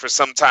doing this for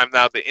some time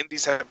now. The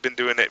Indies have been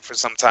doing it for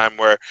some time,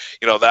 where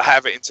they'll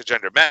have an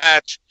intergender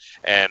match,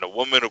 and a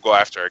woman will go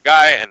after a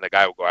guy, and the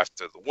guy will go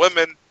after the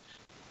woman,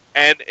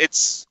 and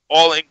it's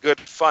all in good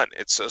fun.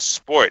 It's a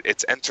sport.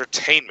 It's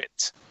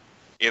entertainment.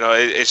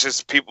 It's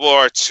just people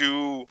are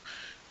too.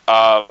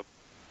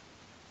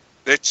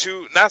 They're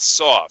too not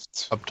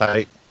soft.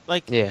 Uptight.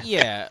 Like,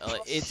 Yeah.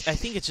 I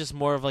think it's just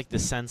more of like the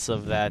sense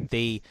of that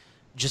they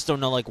just don't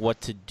know like what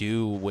to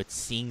do with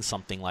seeing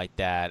something like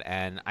that,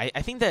 and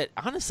I think that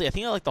honestly, I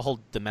think like the whole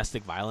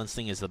domestic violence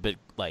thing is a bit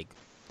like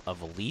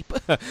of a leap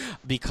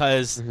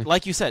because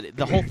like you said,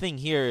 the whole thing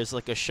here is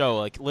like a show.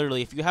 Like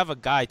literally, if you have a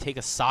guy take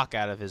a sock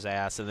out of his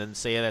ass and then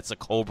say that's a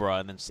cobra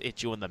and then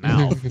hit you in the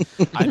mouth,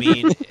 I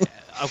mean,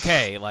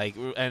 okay, like,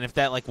 and if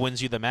that like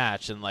wins you the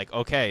match, and like,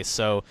 okay,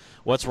 so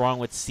what's wrong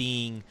with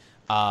seeing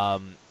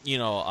an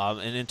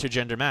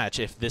intergender match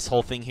if this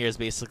whole thing here is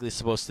basically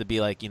supposed to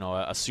be like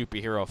a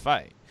superhero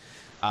fight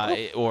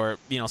or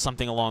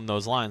something along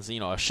those lines,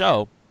 a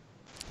show,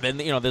 then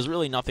there's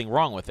really nothing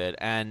wrong with it.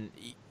 And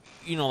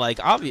like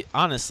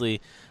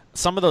honestly,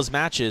 some of those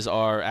matches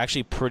are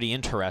actually pretty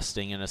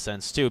interesting in a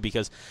sense too,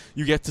 because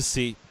you get to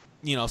see,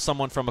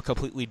 someone from a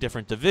completely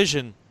different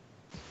division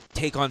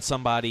take on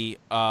somebody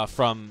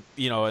from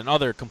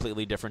another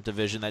completely different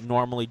division that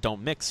normally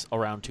don't mix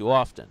around too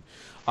often.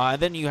 And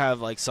then you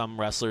have like some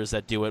wrestlers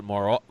that do it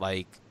more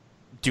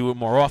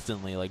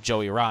oftenly, like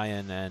Joey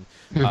Ryan and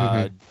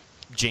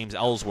James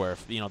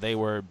Ellsworth. They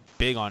were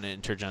big on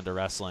intergender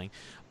wrestling.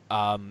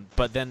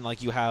 But then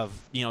like you have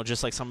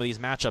just like some of these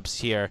matchups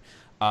here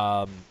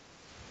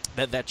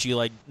that you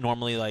like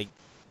normally like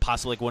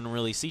possibly like, wouldn't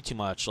really see too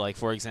much. Like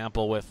for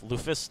example with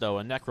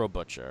Lufisto and Necro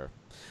Butcher.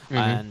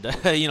 And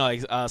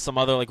some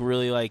other like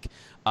really like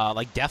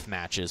death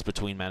matches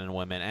between men and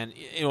women, and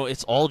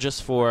it's all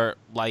just for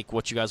like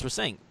what you guys were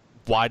saying.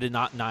 Why did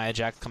not Nia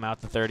Jax come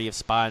out the 30th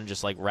spot and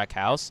just like wreck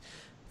house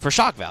for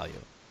shock value?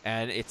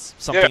 And it's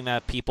something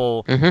that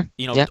people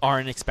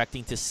aren't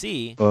expecting to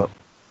see,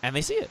 and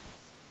they see it.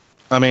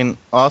 I mean,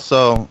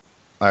 also, all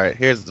right.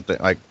 Here's the thing: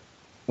 like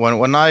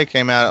when Nia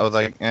came out, I was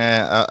like,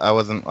 I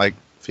wasn't like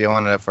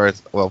feeling it at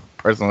first. Well,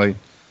 personally,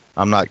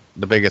 I'm not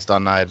the biggest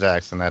on Nia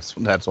Jax, and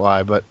that's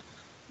why. But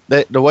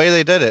the way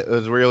they did it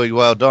was really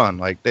well done.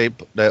 Like they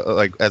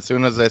like as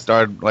soon as they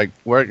started like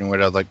working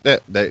with it, I was like,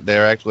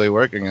 they're actually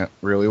working it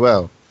really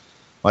well.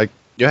 Like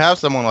you have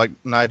someone like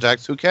Nia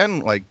Jax who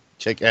can like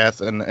kick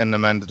ass in the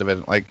men's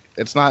division. Like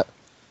it's not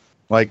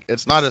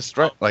a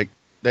stretch. Like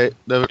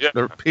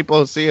the people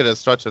who see it as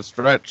such a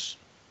stretch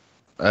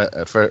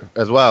for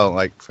as well.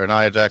 Like for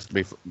Nia Jax to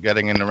be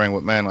getting in the ring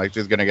with men, like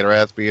she's gonna get her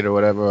ass beat or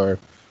whatever. Or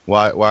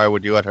why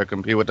would you let her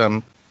compete with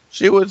them?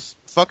 She was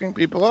fucking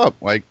people up.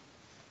 Like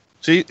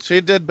she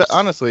did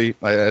honestly,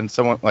 and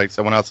someone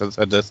else has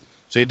said this.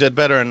 She did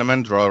better in the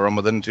men's Royal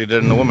Rumble than she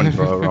did in the women's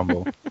Royal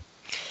Rumble.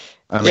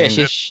 I mean,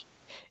 she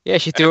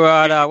threw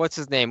out what's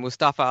his name,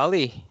 Mustafa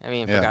Ali. I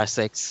mean, for God's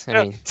sakes.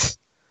 I mean, that's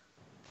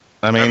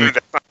not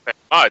that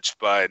much,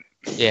 but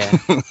yeah,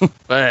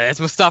 but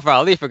it's Mustafa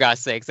Ali for God's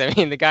sakes. I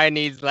mean, the guy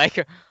needs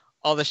like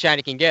all the shine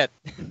he can get.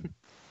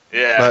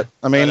 Yeah, but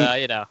I mean,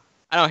 I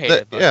don't hate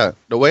it. But. Yeah,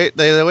 the way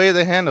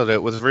they handled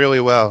it was really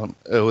well.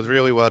 It was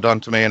really well done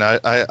to me, and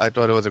I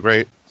thought it was a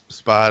great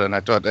spot, and I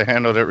thought they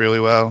handled it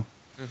really well.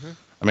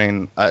 I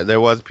mean,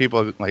 there was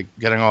people like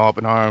getting all up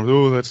in arms.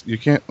 Oh, you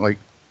can't like.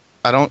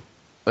 I don't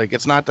like.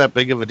 It's not that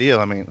big of a deal.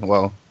 I mean,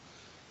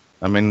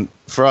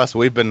 for us,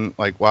 we've been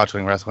like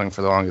watching wrestling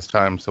for the longest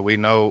time, so we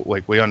know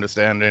like we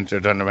understand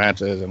intergender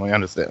matches, and we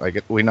understand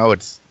like we know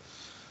it's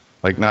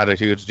like not a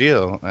huge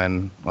deal,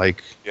 and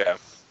like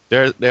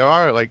there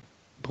are like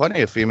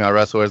plenty of female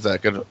wrestlers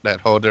that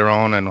hold their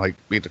own and like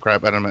beat the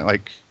crap out of them.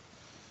 Like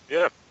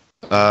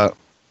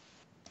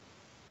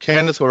Candice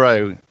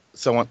LeRae,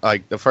 someone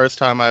like the first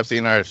time I've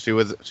seen her, she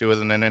was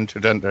in an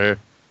intergender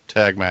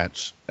tag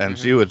match, and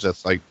she was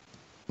just like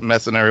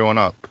messing everyone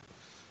up,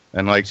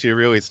 and like she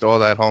really stole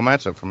that whole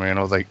matchup from me. And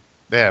I was like,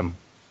 damn,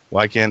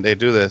 why can't they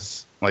do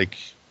this like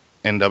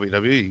in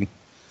WWE?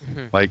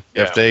 Like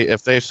if they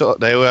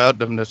allowed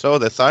them to show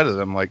this side of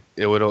them, like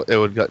it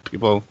would get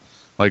people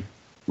like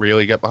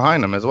really get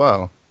behind them as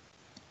well,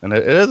 and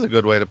it is a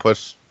good way to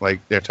push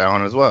like their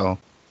talent as well.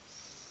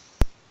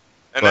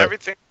 And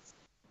everything.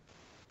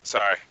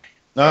 Sorry.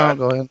 No,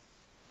 go ahead.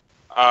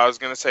 I was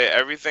gonna say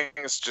everything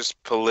is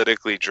just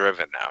politically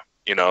driven now.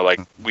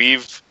 Like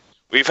we've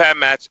had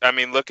match. I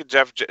mean, look at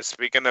Jeff.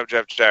 Speaking of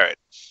Jeff Jarrett,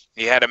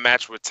 he had a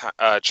match with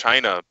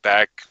China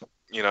back,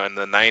 in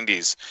the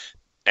 '90s,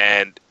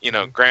 and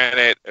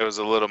granted, it was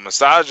a little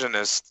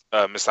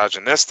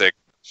misogynistic,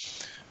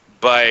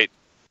 but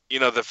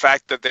the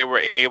fact that they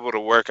were able to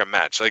work a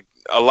match, like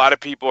a lot of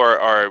people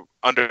are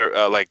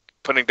under like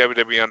putting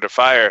WWE under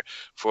fire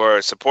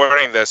for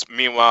supporting this.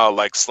 Meanwhile,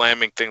 like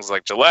slamming things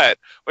like Gillette,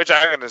 which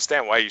I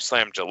understand why you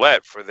slam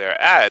Gillette for their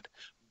ad,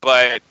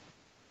 but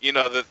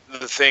the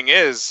thing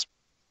is,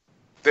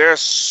 there are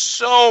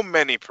so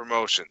many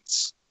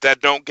promotions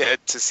that don't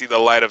get to see the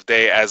light of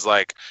day as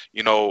like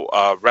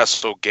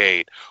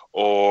WrestleGate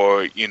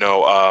or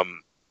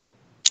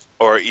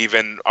or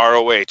even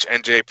ROH,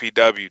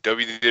 NJPW,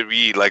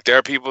 WWE. Like there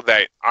are people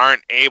that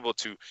aren't able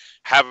to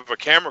have a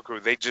camera crew.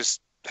 They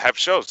just have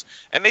shows,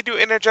 and they do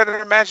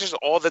intergender matches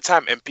all the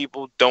time, and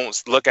people don't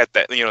look at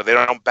that. They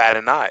don't bat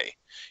an eye.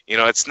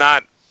 It's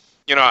not.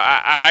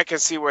 I can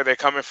see where they're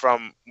coming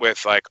from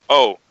with like,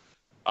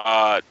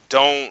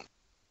 don't.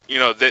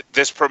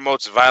 This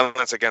promotes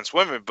violence against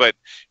women, but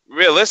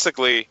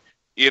realistically,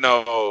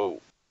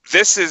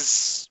 this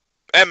is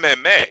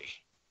MMA.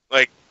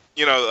 Like,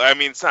 I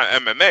mean, it's not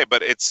MMA,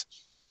 but it's,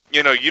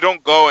 you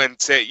don't go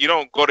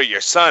to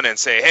your son and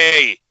say,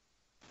 hey,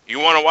 you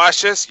want to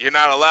watch this? You're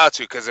not allowed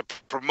to because it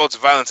promotes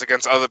violence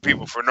against other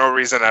people for no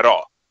reason at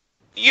all.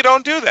 You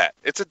don't do that.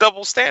 It's a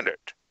double standard,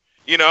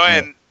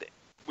 and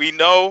we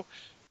know,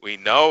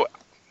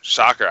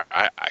 shocker,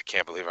 I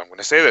can't believe I'm going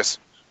to say this,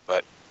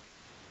 but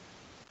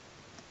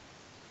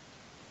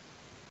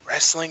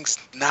wrestling's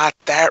not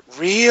that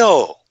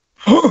real.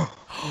 Oh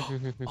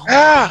my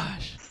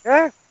gosh.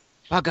 Yeah.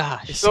 Oh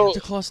gosh. Is So,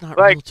 Santa Claus not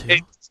like, real too?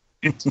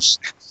 it's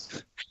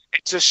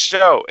a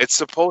show. It's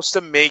supposed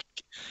to make.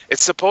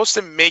 It's supposed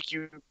to make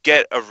you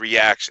get a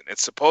reaction.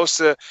 It's supposed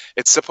to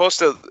it's supposed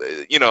to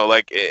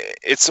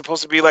it's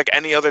supposed to be like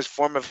any other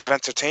form of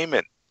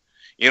entertainment.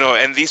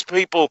 And these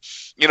people,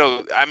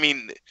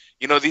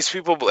 these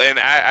people, and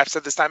I've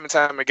said this time and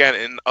time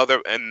again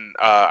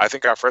I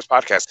think our first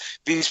podcast,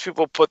 these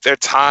people put their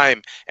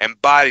time and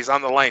bodies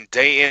on the line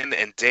day in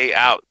and day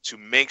out to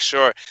make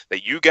sure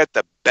that you get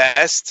the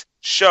best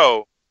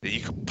show that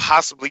you could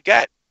possibly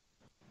get.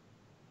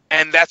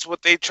 And that's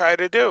what they try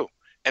to do.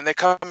 And they're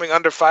coming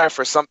under fire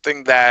for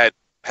something that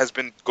has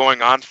been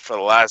going on for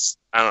the last,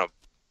 I don't know,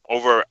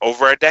 over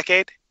a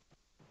decade.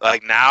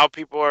 Like now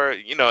people are,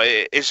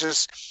 it's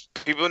just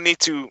people need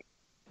to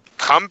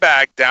come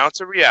back down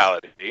to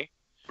reality,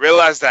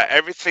 realize that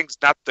everything's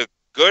not the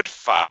good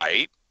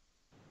fight,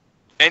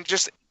 and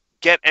just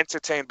get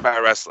entertained by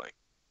wrestling.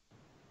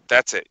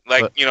 That's it.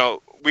 Like,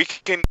 we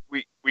can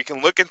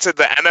look into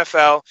the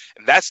NFL,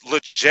 and that's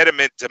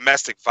legitimate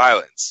domestic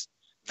violence.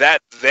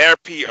 That their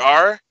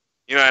PR,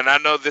 and I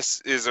know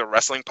this is a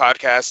wrestling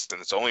podcast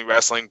and it's only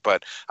wrestling,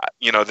 but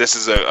this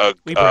is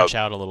we branch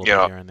out a little bit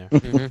here and there.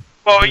 Mm-hmm.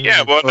 Well,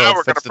 yeah. Well, now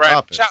we're going to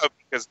branch topic. out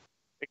because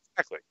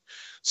exactly.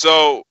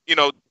 So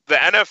the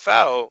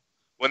NFL,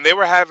 when they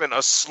were having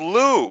a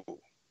slew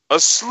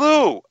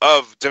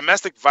of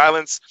domestic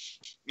violence,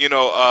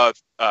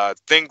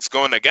 things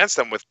going against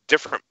them with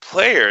different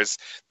players,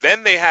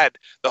 then they had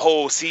the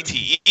whole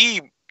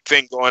CTE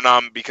thing going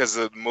on because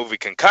of the movie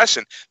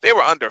Concussion. They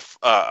were under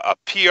a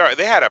PR.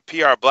 They had a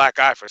PR black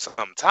eye for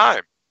some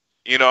time,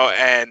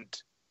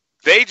 and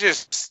they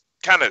just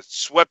kind of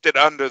swept it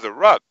under the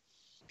rug.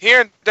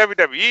 Here in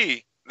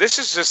WWE, this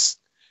is just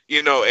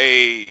an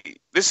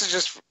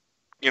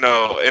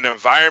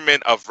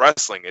environment of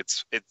wrestling.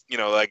 It's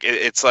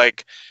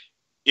like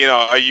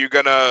are you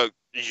gonna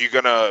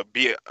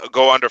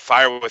go under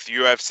fire with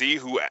UFC,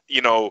 who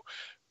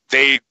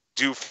they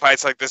do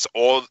fights like this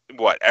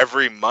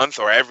every month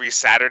or every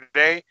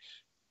Saturday,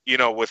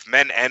 with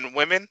men and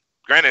women.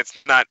 Granted, it's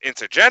not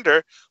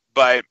intergender,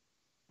 but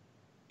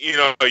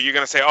you're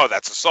gonna say, oh,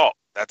 that's assault.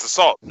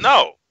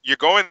 No, you're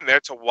going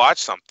there to watch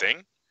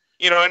something,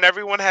 and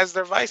everyone has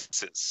their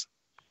vices,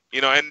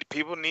 and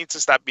people need to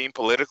stop being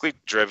politically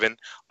driven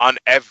on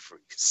every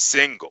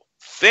single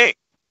thing.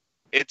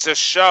 It's a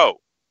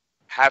show.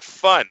 Have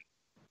fun.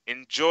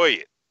 Enjoy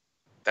it.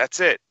 That's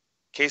it.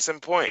 Case in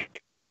point.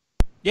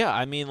 Yeah,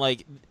 I mean,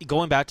 like,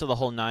 going back to the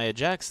whole Nia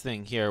Jax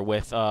thing here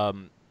with,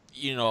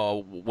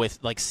 with,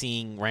 like,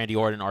 seeing Randy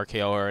Orton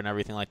RKO her and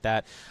everything like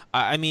that.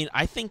 I mean,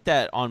 I think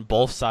that on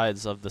both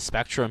sides of the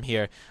spectrum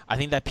here, I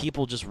think that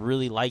people just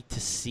really like to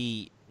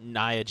see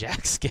Nia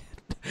Jax get,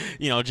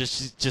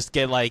 just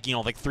get, like,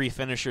 like 3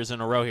 finishers in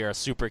a row here, a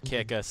super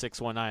kick, a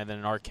 619, then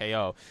an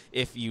RKO.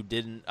 If you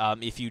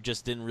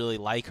just didn't really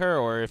like her,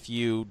 or if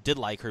you did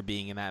like her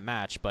being in that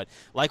match. But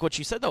like what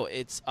you said, though,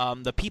 it's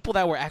the people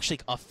that were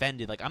actually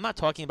offended. Like, I'm not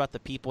talking about the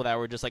people that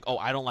were just like, oh,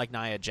 I don't like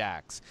Nia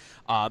Jax.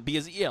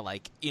 Because,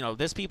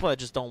 there's people that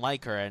just don't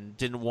like her and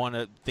didn't want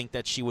to think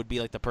that she would be,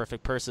 like, the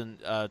perfect person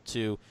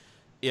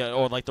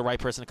or like the right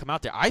person to come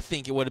out there. I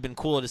think it would have been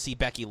cooler to see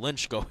Becky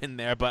Lynch go in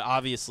there, but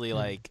obviously,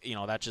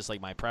 that's just like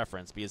my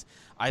preference, because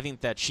I think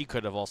that she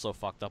could have also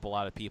fucked up a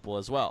lot of people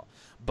as well.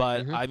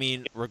 But I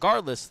mean,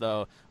 regardless,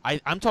 though,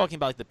 I'm talking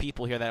about, like, the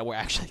people here that were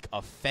actually, like,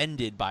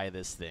 offended by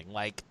this thing.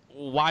 Like,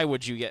 why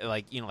would you get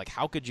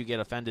how could you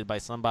get offended by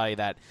somebody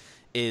that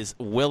is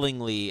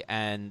willingly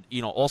and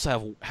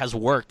also has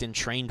worked and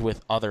trained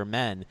with other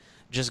men,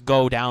 just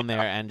go down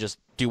there and just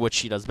do what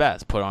she does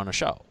best, put on a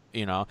show,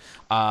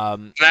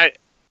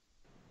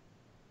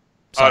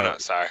 Sorry. Oh, no,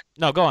 sorry.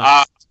 No, go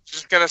on.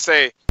 Just going to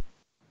say,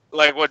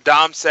 like what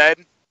Dom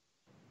said,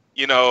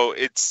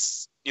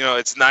 it's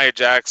Nia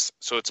Jax,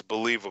 so it's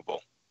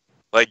believable.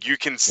 Like, you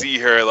can see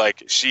her,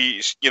 like,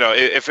 she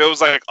if it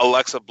was like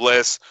Alexa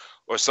Bliss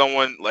or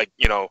someone, like,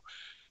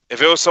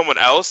 if it was someone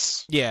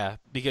else. Yeah,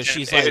 because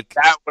she's that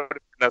would have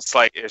been a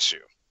slight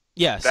issue.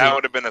 Yeah. That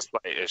would have been a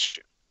slight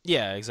issue.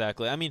 Yeah,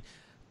 exactly. I mean,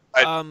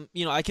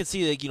 I can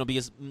see that,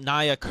 because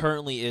Nia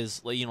currently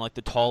is, like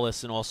the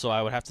tallest and also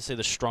I would have to say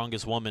the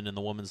strongest woman in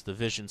the women's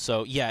division.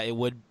 So yeah, it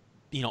would,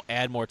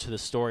 add more to the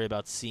story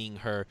about seeing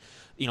her,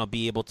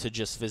 be able to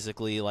just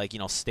physically, like,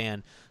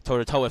 stand toe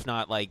to toe, if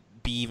not, like,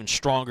 be even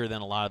stronger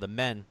than a lot of the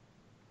men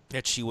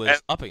that she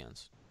was up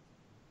against.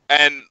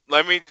 And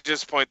let me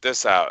just point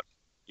this out,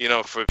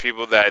 for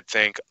people that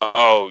think,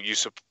 oh,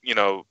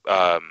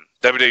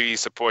 WWE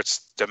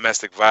supports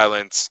domestic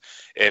violence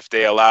if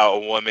they allow a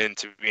woman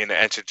to be in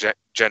an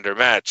intergender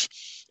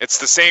match. It's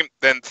the same.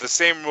 Then the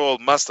same rule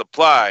must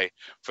apply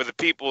for the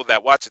people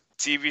that watch a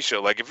TV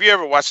show. Like, if you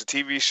ever watch a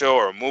TV show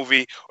or a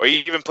movie, or you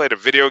even played a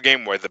video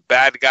game where the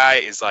bad guy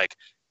is, like,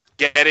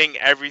 getting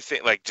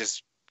everything, like,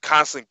 just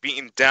constantly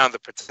beating down the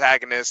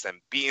protagonist and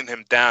beating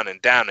him down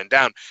and down and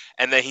down,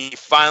 and then he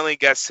finally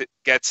gets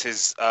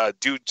his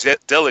due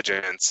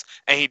diligence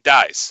and he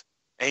dies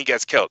and he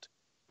gets killed.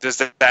 Does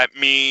that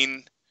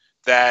mean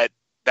that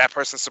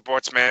person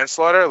supports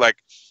manslaughter? Like,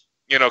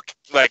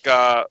 like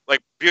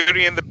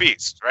Beauty and the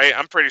Beast, right?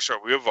 I'm pretty sure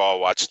we've all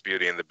watched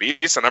Beauty and the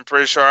Beast, and I'm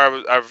pretty sure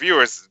our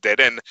viewers did.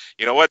 And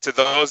you know what? To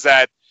those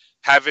that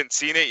haven't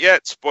seen it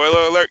yet,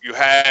 spoiler alert: you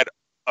had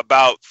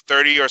about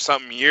 30 or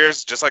something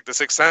years, just like The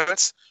Sixth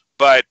Sense,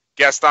 but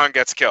Gaston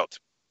gets killed,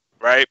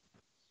 right?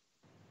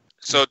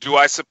 So do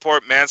I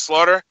support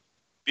manslaughter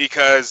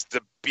because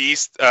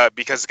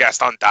because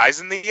Gaston dies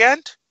in the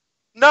end?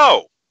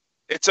 No,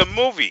 it's a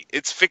movie.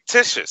 It's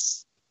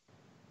fictitious.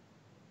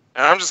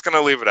 And I'm just going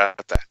to leave it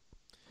at that.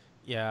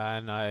 Yeah,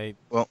 and I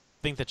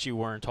think that you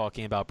weren't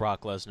talking about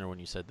Brock Lesnar when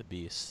you said the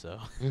Beast, so.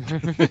 He's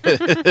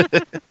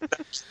the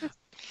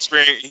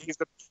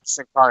Beast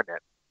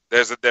incarnate.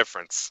 There's a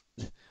difference.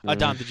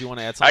 Dom, did you want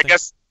to add something?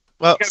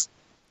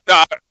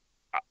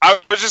 I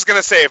was just going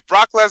to say, if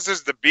Brock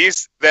Lesnar's the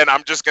Beast, then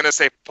I'm just going to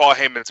say Paul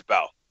Heyman's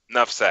Bell.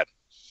 Enough said.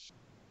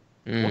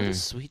 What a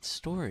sweet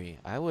story.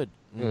 I would...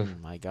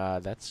 my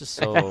God, that's just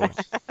so...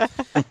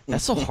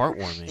 that's so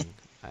heartwarming.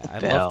 I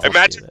love to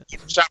Imagine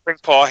chopping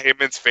Paul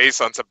Heyman's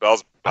face onto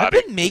Bell's body.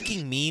 I've been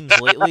making memes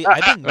lately.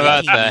 I've been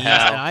making memes,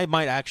 and I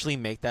might actually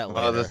make that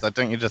later. I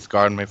think you just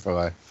scarred me for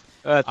life.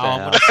 I'm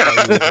going to tell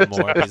you even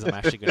more because I'm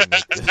actually going to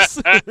make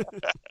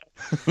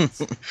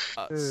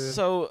this.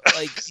 So,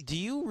 do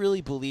you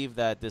really believe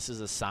that this is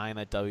a sign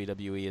that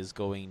WWE is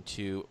going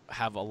to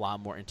have a lot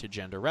more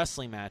intergender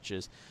wrestling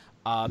matches?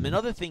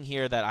 Another thing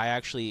here that I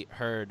actually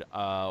heard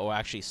or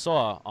actually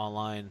saw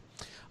online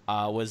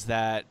was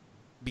that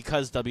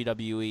because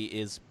WWE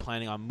is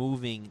planning on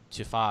moving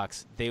to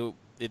Fox,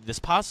 this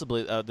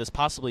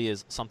possibly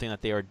is something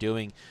that they are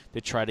doing to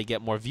try to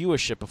get more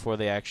viewership before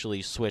they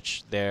actually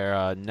switch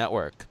their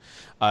network.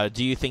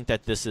 Do you think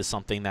that this is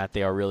something that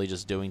they are really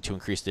just doing to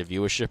increase their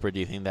viewership, or do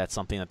you think that's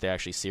something that they're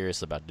actually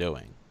serious about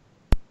doing?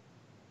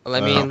 Well,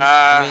 I mean,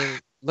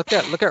 look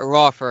at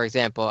Raw, for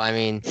example. I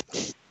mean,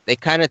 they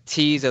kind of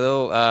tease a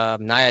little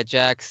Nia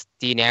Jax,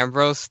 Dean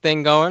Ambrose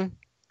thing going.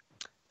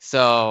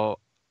 So,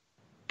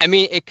 I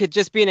mean, it could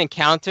just be an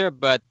encounter,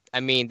 but I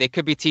mean, they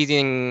could be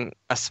teasing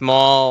a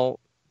small,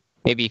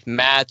 maybe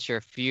match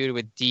or feud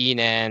with Dean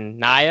and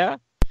Nia.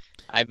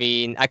 I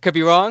mean, I could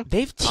be wrong.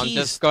 They've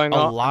teased a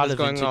lot of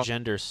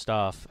intergender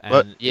stuff, and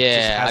but,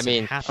 I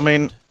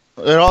mean,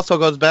 it also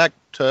goes back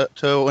to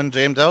when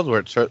James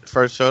Ellsworth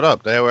first showed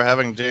up. They were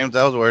having James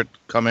Ellsworth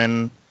come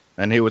in,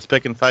 and he was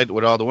pick and fight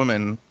with all the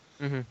women.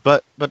 Mm-hmm.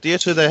 But the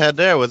issue they had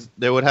there was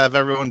they would have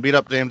everyone beat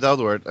up James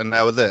Ellsworth, and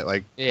that was it.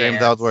 James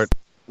Ellsworth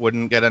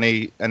wouldn't get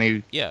any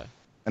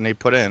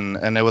put in,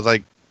 and it was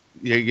like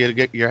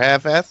you're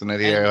half-assing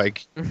it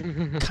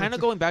here. Kind of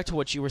going back to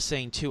what you were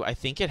saying too, I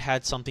think it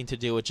had something to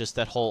do with just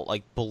that whole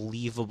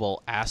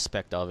believable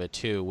aspect of it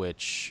too.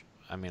 Which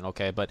I mean,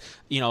 okay, but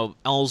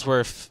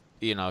Ellsworth,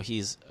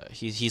 he's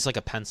like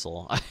a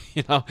pencil,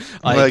 But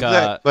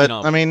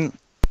I mean,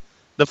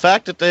 the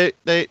fact that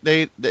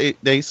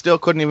they still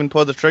couldn't even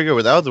pull the trigger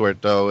with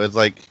Ellsworth though is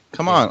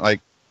come on,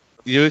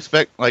 you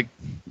expect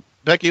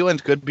Becky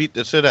Lynch could beat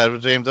the shit out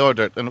of James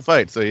Ellsworth in a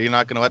fight, so you're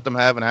not going to let them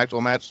have an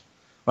actual match?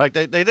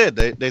 They did.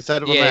 They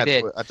set up a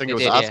match. I think it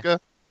was Asuka.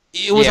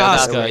 Yeah. It was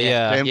Asuka,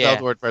 yeah. James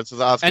Ellsworth versus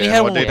Asuka. And he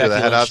had what they do, they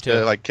had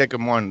Asuka kick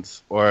him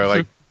once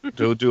or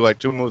do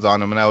 2 moves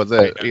on him, and that was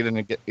it. He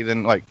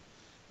didn't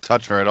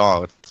touch her at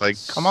all.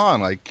 It's come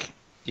on,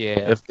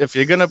 if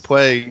you're gonna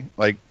play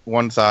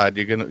one side,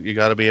 you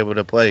got to be able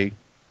to play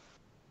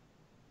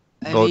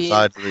both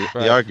sides of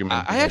the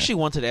argument. I actually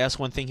wanted to ask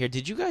one thing here.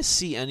 Did you guys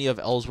see any of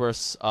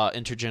Ellsworth's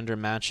intergender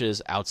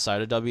matches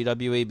outside of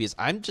WWE? Because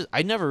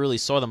I never really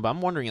saw them, but I'm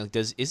wondering,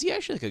 is he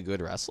actually a good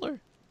wrestler?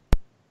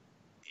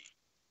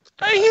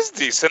 He's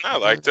decent. I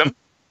liked him.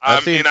 I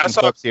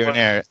saw clips here and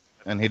there,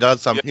 and he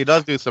does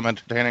do some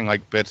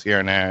entertaining bits here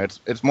and there.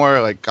 It's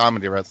more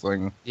comedy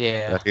wrestling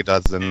that he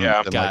does than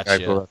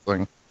actual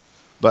wrestling.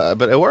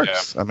 But it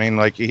works. Yeah. I mean,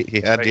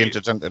 he had the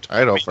intergender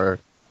title for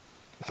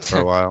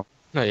a while.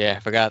 Oh yeah, I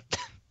forgot.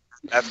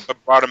 That's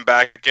what brought him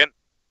back in.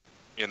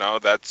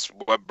 That's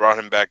what brought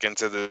him back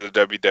into the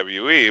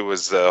WWE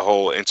was the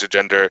whole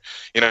intergender.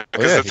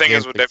 Because the thing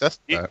is with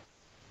WWE,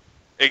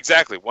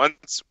 exactly.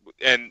 Once,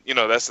 and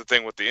that's the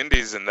thing with the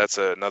indies, and that's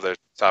another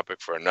topic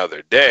for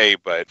another day.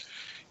 But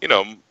a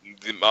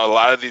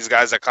lot of these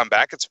guys that come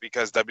back, it's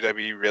because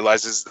WWE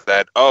realizes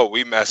that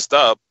we messed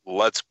up.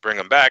 Let's bring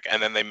them back,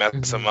 and then they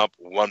mess them up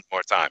one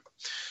more time.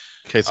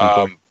 Case in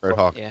point, Kurt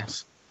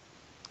Hawkins.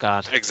 Yeah.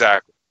 God.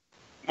 Exactly.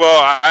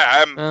 Well,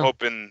 I'm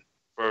hoping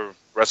for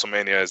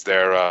WrestleMania as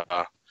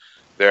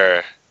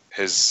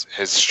his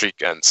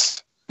streak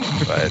ends,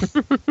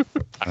 but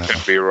I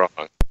could be wrong.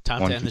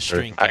 Time to end the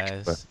streak,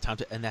 guys. Time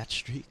to end that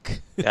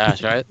streak. Yeah,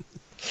 that's right.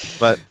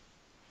 But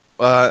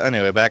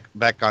anyway,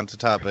 back onto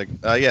topic.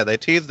 They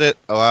teased it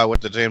a lot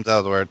with the James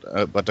Ellsworth,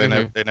 but they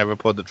never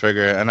pulled the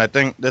trigger, and I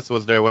think this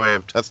was their way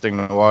of testing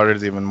the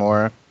waters even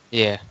more.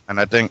 Yeah. And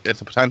I think it's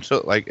a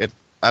potential.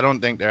 I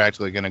don't think they're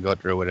actually going to go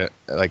through with it.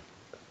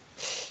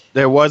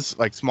 There was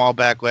small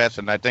backlash,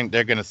 and I think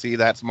they're going to see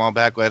that small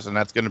backlash, and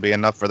that's going to be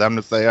enough for them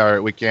to say, all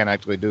right, we can't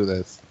actually do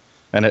this.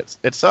 And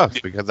it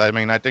sucks because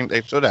I think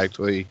they should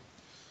actually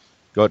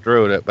go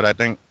through with it. But I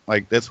think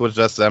like this was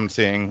just them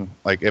seeing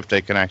like if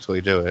they can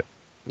actually do it.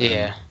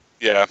 Yeah.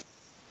 Yeah.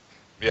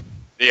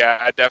 Yeah,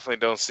 I definitely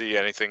don't see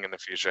anything in the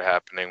future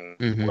happening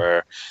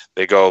where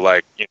they go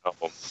like,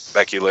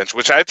 Becky Lynch,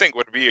 which I think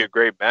would be a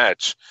great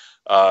match,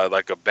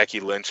 like a Becky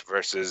Lynch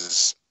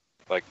versus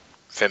like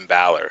Finn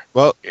Balor.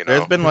 Well,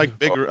 there's been like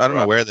big. I don't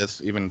know where this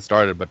even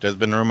started, but there's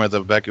been rumors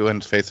of Becky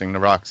Lynch facing The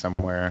Rock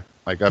somewhere.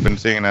 Like I've been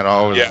seeing that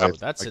all over the place.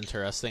 That's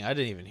interesting. I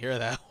didn't even hear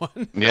that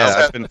one.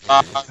 Yeah,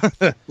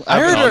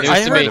 I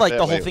heard like the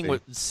whole lately. thing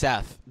with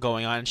Seth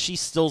going on. She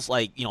still's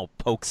like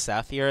pokes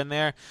Seth here and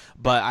there,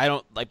 but I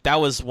don't like that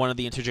was one of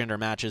the intergender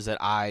matches that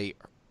I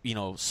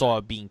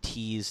saw being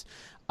teased.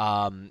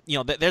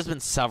 There's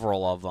been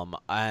several of them,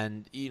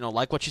 and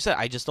like what you said,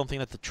 I just don't think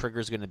that the trigger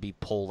is going to be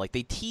pulled. Like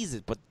they tease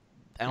it, but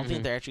I don't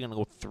think they're actually going to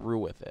go through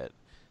with it.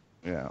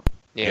 Yeah.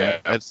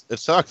 It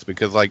sucks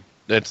because like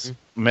it's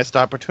missed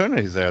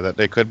opportunities there that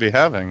they could be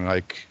having.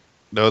 Like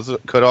those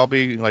could all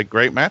be like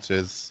great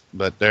matches,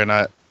 but they're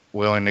not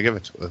willing to give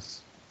it to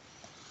us.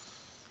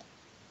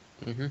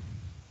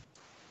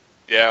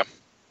 Yeah.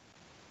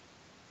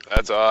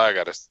 That's all I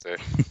gotta say.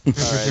 All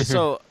right,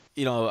 so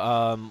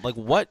like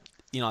what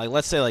like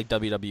let's say like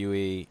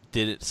WWE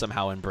did it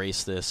somehow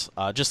embrace this,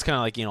 just kind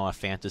of like a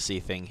fantasy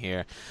thing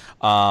here,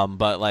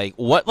 but like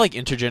what like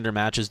intergender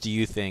matches do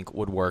you think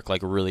would work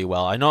like really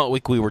well? I know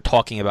we were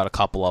talking about a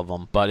couple of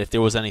them, but if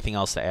there was anything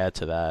else to add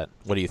to that,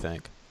 what do you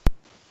think?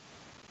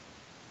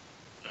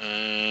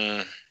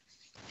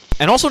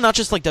 And also not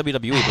just like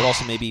WWE, but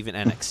also maybe even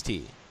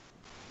NXT.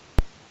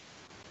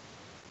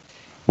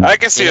 I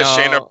can see a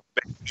Shayna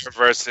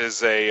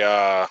versus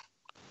a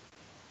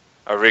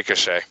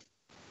Ricochet.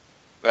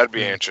 That'd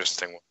be an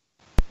interesting one.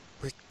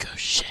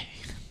 Ricochet.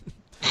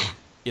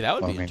 Yeah,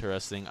 that would be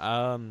interesting.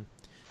 I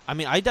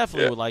mean, I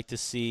definitely would like to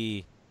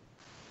see,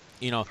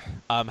 how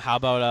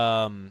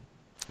about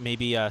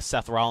maybe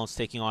Seth Rollins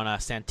taking on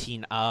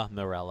Santina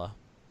Marella.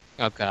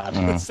 Oh God.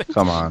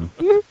 Come on.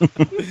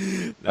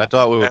 I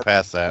thought we were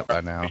past that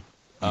by now.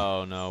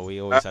 Oh no,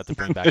 we always have to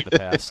bring back the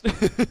past.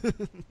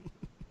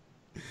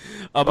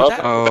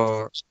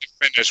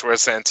 Finish where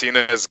Santina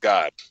is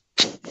God.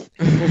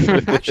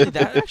 Actually,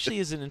 that actually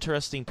is an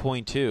interesting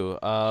point too.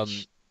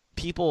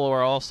 People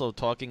are also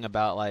talking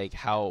about like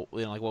how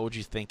like what would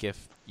you think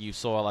if you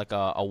saw like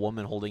a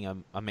woman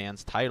holding a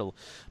man's title,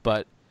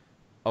 but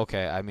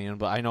okay, I mean,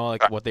 but I know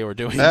like what they were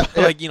doing. But,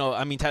 like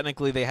I mean,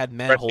 technically they had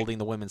men holding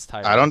the women's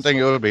title. I don't think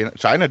it would be.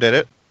 China did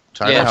it.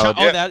 China held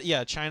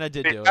China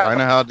did do it.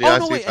 China held the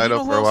IC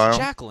title for a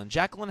while.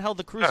 Jacqueline held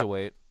the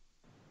cruiserweight.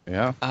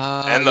 Yeah.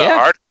 And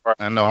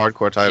the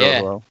hardcore title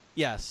as well.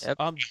 Yes.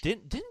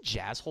 Didn't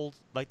Jazz hold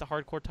like the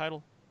hardcore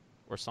title,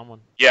 or someone?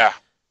 Yeah,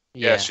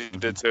 she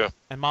did too.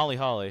 And Molly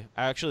Holly.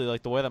 Actually,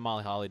 like the way that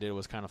Molly Holly did it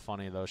was kind of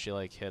funny though. She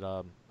like hit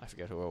I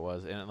forget who it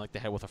was, and like the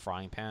head with a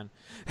frying pan,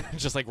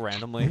 just like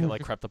randomly it,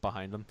 like crept up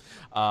behind them.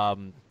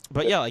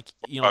 But yeah, like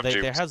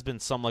there has been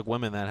some like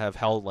women that have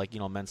held like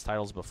men's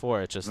titles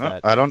before. It's just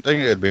that I don't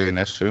think it'd be an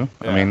issue.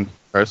 Yeah.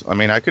 I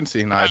mean, I can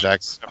see Nia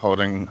Jax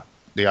holding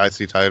the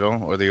IC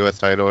title or the US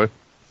title.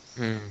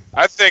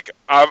 I think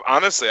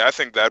honestly, I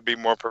think that'd be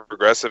more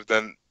progressive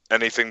than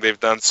anything they've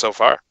done so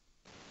far.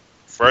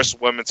 First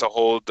woman to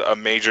hold a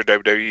major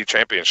WWE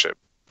championship.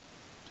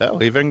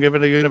 Hell, even give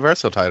it a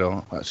Universal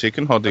title. She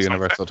can hold the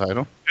Universal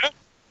title.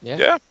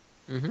 Yeah.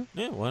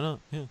 Yeah, why not?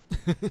 Yeah.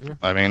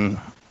 I mean,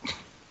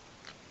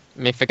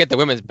 forget the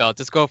women's belt.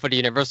 Just go for the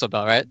Universal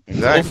belt, right?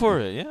 exactly. Go for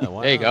it. Yeah.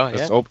 Why There you not? go.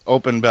 Just Yeah.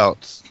 open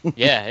belts.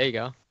 Yeah. There you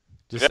go.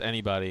 Just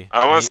anybody.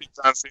 I want to see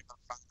John Cena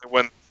finally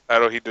win the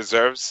title he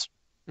deserves.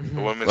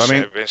 The women's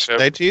championship.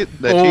 They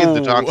teased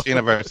the John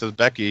Cena versus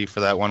Becky for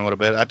that one a little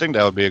bit. I think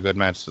that would be a good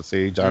match to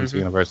see John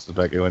Cena versus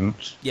Becky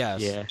Lynch. Yes.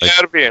 Yeah.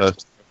 That'd be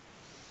interesting.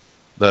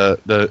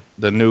 The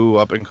new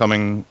up and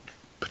coming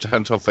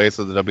potential face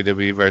of the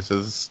WWE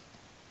versus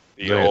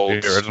The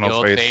old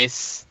original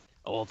face.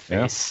 Old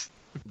face.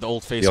 The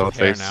old face The with old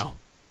hair face. now.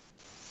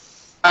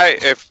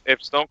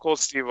 If Stone Cold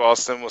Steve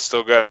Austin was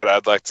still good,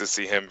 I'd like to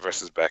see him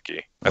versus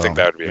Becky. I think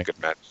that would be a good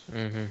match.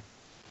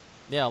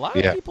 Yeah, a lot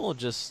of people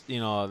just,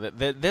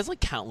 there's like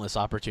countless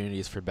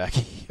opportunities for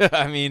Becky.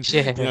 I mean,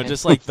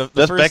 just like the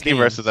Just first Becky game,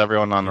 versus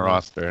everyone on the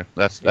roster.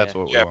 That's what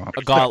we want.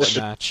 a gauntlet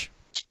match.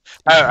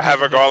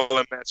 Have a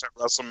gauntlet match at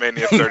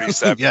WrestleMania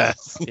 37.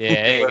 Yes. Yeah.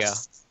 There you go.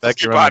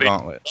 Becky run the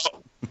gauntlet.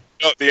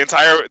 No, the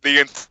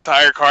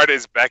entire card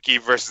is Becky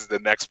versus the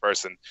next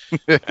person,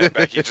 and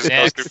Becky just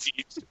goes through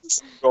each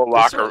single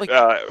locker,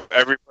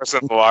 every person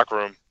in the locker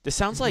room. This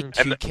sounds like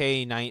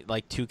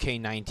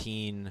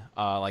 2K19,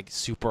 like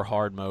super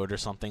hard mode or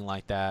something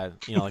like that.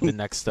 Like the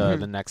next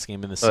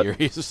game in the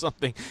series or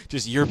something.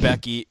 Just you're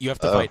Becky, you have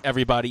to fight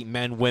everybody,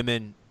 men,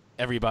 women,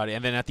 everybody,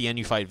 and then at the end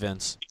you fight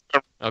Vince.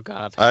 Oh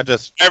God. I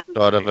just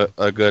thought of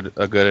a good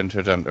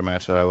intergender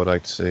match that I would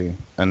like to see,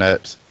 and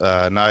that's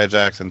Nia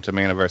Jax and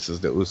Tamina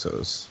versus the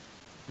Usos.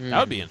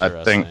 That would be I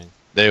interesting. think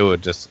they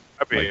would just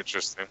That'd be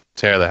interesting.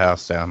 tear the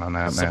house down on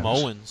that match.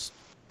 Samoans.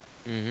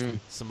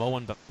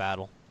 Samoan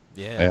battle.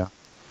 Yeah. Yeah.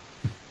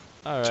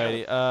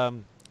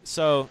 Alrighty.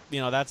 So,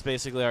 that's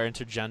basically our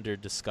intergender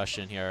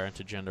discussion here, our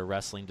intergender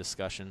wrestling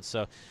discussion.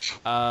 So,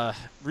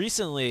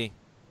 recently,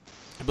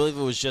 I believe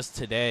it was just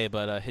today,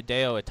 but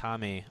Hideo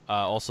Itami,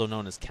 also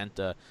known as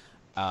Kenta,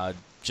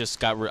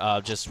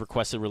 just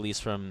requested release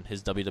from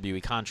his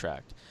WWE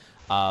contract.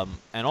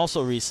 And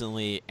also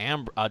recently,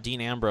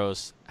 Dean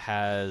Ambrose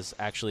has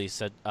actually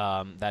said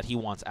that he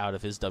wants out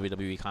of his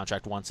WWE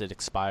contract once it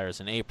expires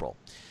in April.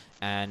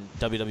 And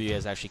WWE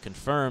has actually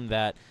confirmed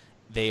that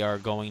they are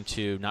going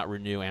to not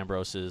renew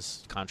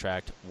Ambrose's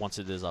contract once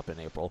it is up in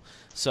April.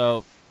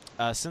 So,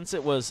 since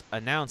it was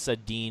announced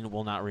that Dean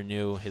will not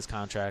renew his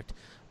contract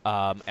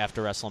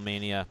after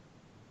WrestleMania,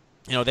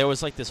 there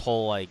was like this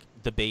whole like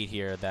debate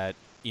here that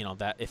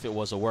that if it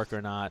was a work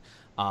or not.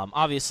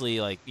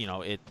 Obviously, like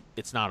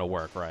it's not a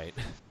work, right?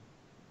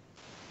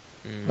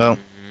 Well,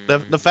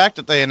 the fact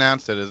that they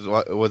announced it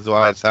was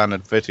why it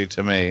sounded fishy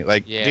to me.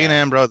 Like Dean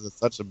Ambrose is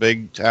such a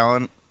big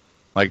talent.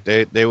 Like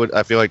they would,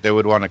 I feel like they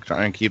would want to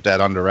try and keep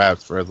that under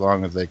wraps for as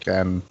long as they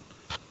can.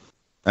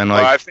 And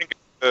like, I think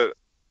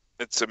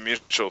it's a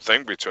mutual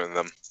thing between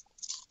them.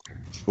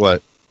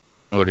 What?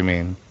 What do you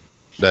mean?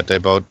 That they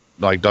both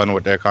like done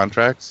with their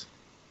contracts?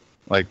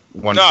 Like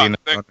one team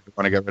want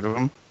to get rid of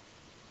them?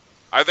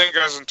 I think,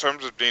 as in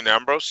terms of Dean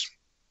Ambrose,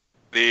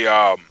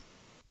 the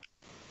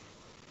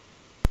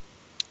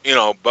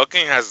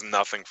booking has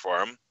nothing for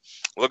him.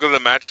 Look at the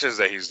matches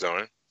that he's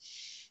doing.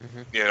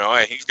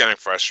 And he's getting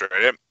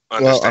frustrated.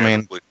 Well, I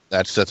mean,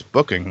 that's just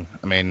booking.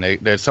 I mean,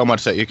 there's so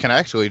much that you can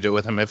actually do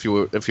with him if you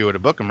were to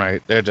book him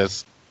right. They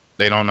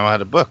don't know how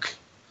to book.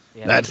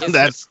 Yeah,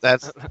 that's.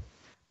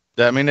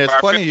 I mean, there's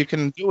plenty you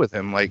can do with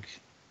him. Like,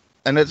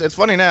 and it's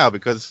funny now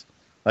because,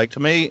 like, to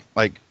me,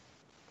 like,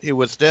 he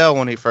was stale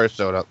when he first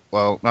showed up.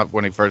 Well, not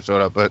when he first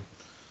showed up, but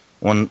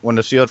when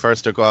the Shield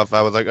first took off,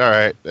 I was like, all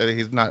right,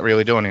 he's not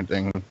really doing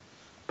anything.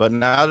 But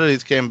now that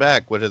he's came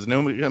back with his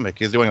new gimmick,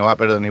 he's doing a lot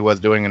better than he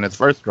was doing in his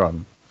first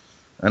run.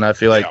 And I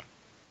feel like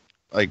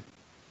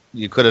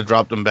you could have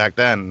dropped him back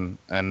then,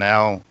 and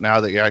now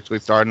that you're actually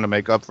starting to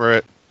make up for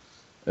it,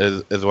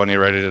 is when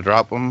you're ready to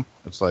drop him.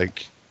 It's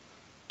like,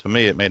 to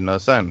me, it made no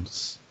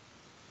sense.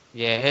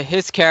 Yeah,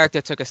 his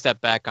character took a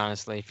step back,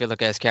 honestly, if you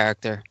look at his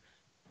character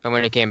from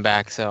when he came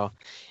back. So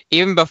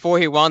even before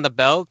he won the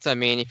belt, I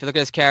mean, if you look at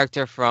his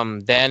character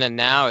from then and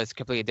now, it's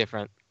completely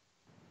different.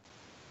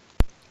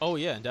 Oh,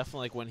 yeah, and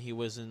definitely like when he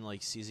was in like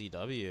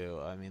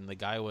CZW, I mean, the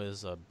guy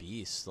was a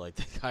beast. Like,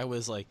 the guy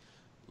was like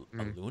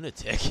a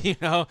lunatic,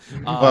 Well,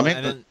 I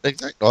mean,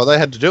 all they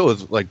had to do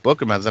was like book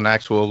him as an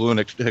actual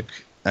lunatic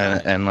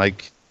and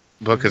like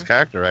book his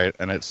character right,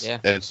 and it's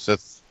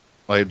just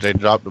like they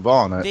dropped the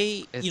ball on it.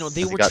 They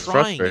were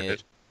trying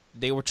it.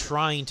 They were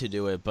trying to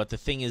do it, but the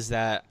thing is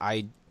that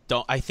I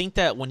think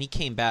that when he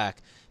came back,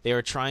 they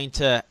were trying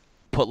to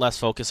put less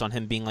focus on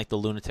him being like the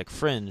lunatic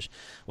fringe,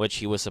 which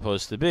he was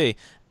supposed to be,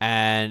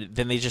 and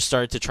then they just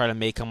started to try to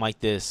make him like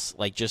this,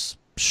 like just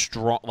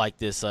strong, like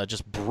this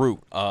just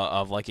brute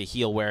of like a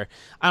heel, where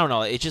I don't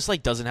know, it just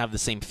like doesn't have the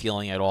same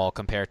feeling at all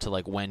compared to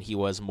like when he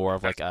was more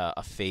of like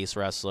a face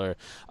wrestler,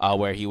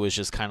 where he was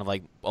just kind of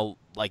like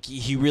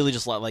he really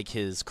just let like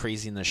his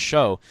craziness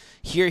show.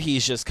 Here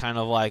he's just kind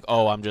of like,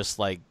 oh, I'm just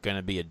like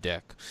gonna be a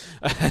dick,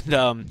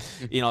 and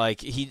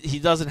like he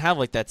doesn't have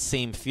like that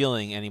same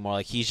feeling anymore.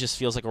 Like he just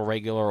feels like a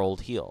regular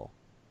old heel.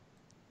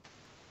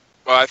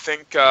 Well, I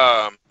think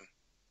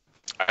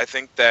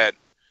that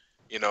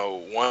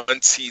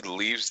once he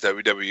leaves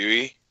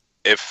WWE,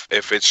 if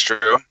it's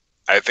true,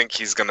 I think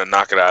he's gonna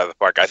knock it out of the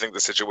park. I think the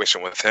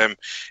situation with him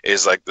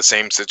is like the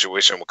same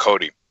situation with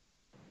Cody.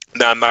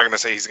 Now, I'm not gonna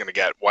say he's gonna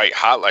get white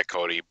hot like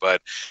Cody,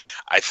 but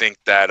I think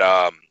that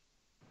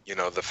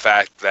the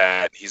fact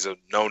that he's a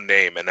known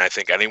name, and I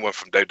think anyone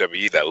from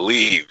WWE that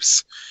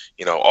leaves,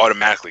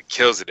 automatically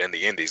kills it in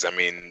the Indies. I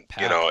mean,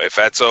 Pac. If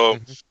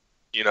Etzo,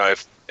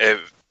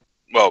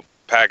 well,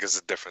 Pac is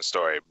a different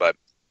story, but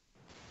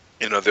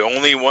the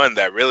only one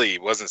that really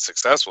wasn't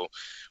successful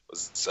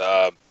was,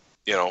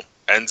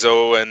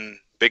 Enzo and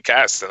Big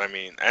Cass. And I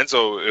mean,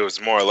 Enzo, it was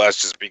more or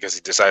less just because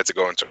he decided to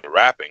go into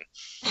rapping.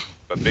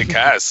 But Big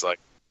Cass, like...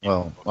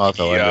 Well,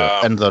 also,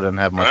 Enzo didn't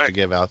have much to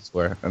give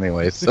elsewhere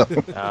anyway, so...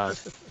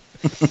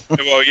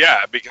 Well,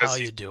 yeah, because... How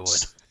you doing?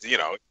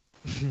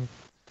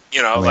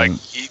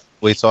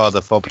 We saw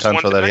the full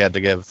potential that he had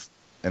to give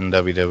in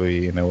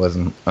WWE, and it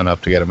wasn't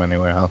enough to get him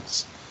anywhere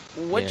else.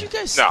 What did you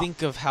guys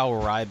think of how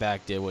Ryback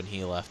did when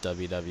he left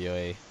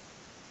WWE?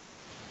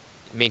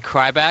 You mean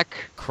Cryback?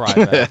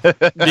 Cryback.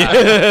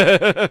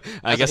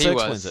 I guess that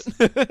explains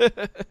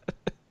it.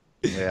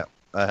 Yeah,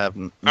 I have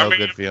no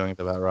good feelings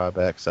about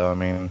Ryback. So, I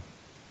mean,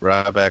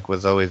 Ryback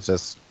was always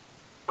just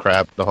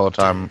crap the whole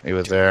time he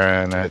was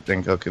there, and I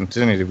think he'll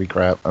continue to be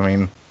crap. I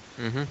mean,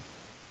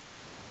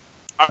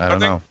 I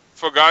don't know.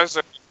 For guys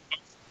that...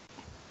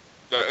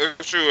 The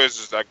issue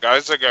is that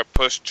guys that get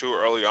pushed too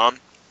early on,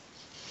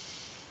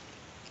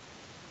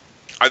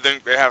 I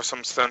think they have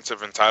some sense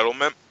of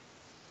entitlement.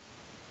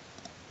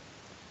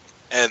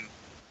 And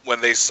when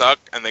they suck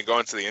and they go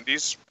into the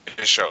Indies,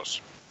 it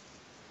shows.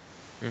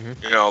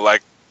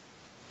 Like,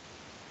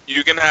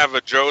 you can have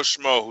a Joe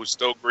Schmo who's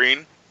still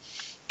green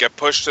get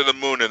pushed to the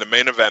moon in the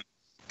main event,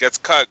 gets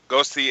cut,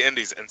 goes to the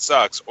Indies, and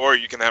sucks. Or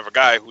you can have a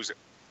guy who's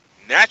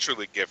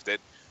naturally gifted,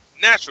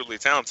 naturally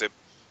talented,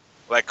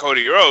 like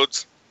Cody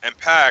Rhodes, and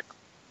pack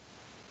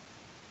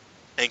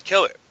and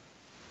kill it.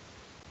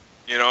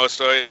 You know,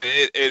 so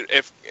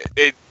I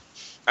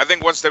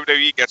think once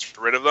WWE gets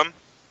rid of them,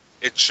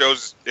 it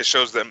shows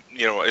them,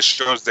 you know,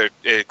 it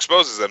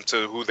exposes them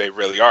to who they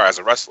really are as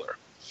a wrestler.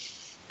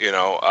 You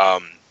know,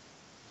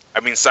 I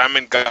mean,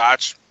 Simon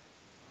Gotch,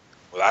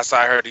 last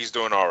I heard, he's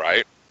doing all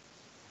right.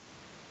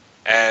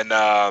 And,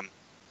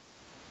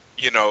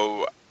 you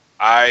know,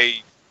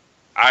 I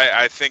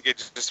think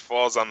it just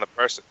falls on the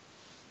person.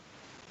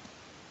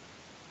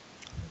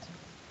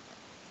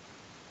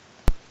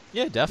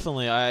 Yeah,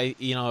 definitely.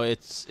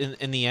 It's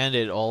in the end,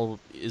 it all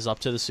is up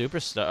to the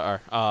superstar.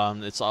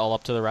 It's all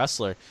up to the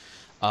wrestler.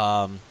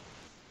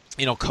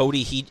 You know,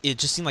 Cody, it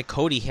just seemed like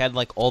Cody had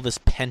like all this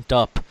pent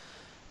up,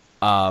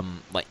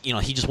 like, you know,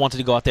 he just wanted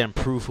to go out there and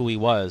prove who he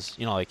was.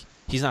 You know, like,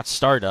 he's not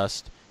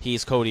Stardust,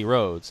 he's Cody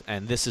Rhodes,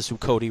 and this is who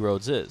Cody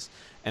Rhodes is.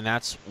 And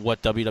that's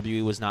what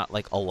WWE was not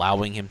like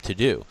allowing him to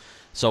do.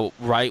 So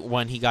right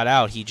when he got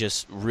out, he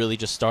just really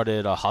just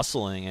started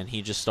hustling, and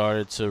he just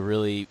started to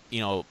really,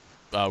 you know,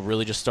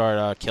 really just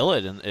start kill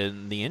it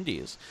in the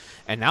Indies.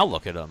 And now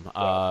look at him.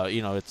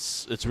 You know,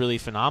 it's really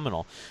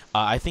phenomenal.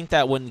 I think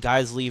that when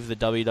guys leave the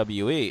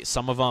WWE,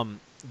 some of them,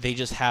 they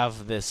just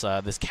have this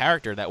this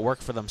character that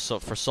worked for them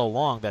for so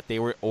long that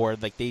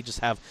they just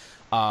have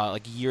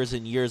like years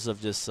and years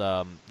of this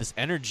this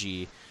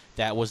energy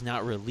that was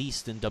not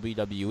released in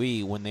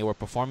WWE when they were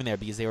performing there,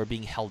 because they were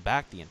being held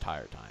back the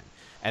entire time.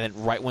 And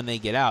then right when they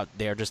get out,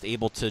 they're just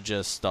able to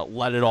just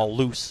let it all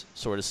loose,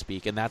 so to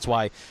speak. And that's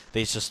why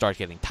they just start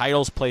getting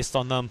titles placed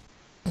on them.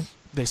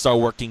 They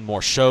start working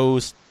more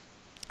shows.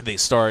 They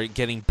start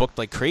getting booked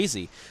like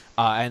crazy.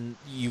 And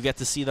you get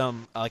to see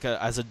them like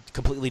as a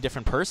completely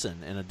different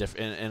person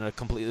in a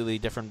completely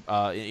different,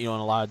 you know,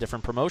 in a lot of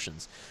different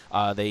promotions.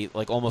 They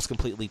like almost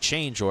completely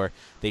change, or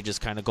they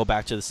just kind of go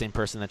back to the same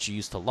person that you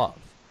used to love.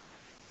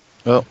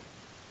 Well,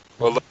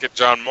 Look at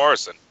John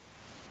Morrison.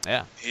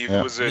 Yeah, He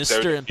was a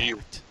Mr.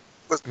 Impact.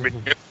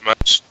 Impact.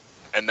 Much,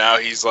 and now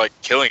he's like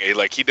killing it.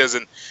 Like he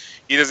doesn't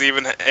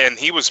even, and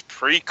he was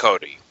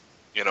pre-Cody.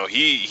 You know,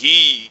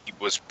 he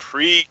was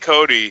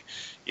pre-Cody.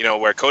 You know,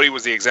 where Cody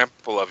was the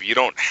example of you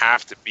don't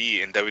have to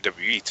be in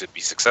WWE to be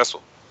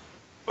successful.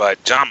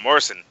 But John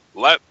Morrison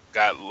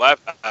got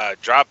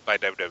dropped by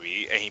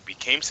WWE, and he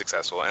became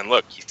successful. And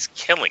look, he's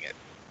killing it.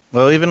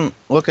 well, even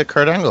look at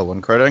Kurt Angle.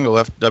 When Kurt Angle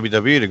left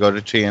WWE to go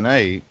to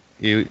TNA,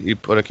 he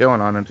put a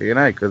killing on in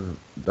TNA because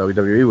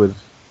WWE was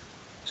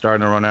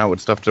starting to run out with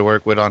stuff to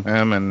work with on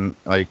him, and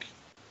like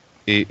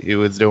he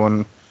was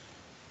doing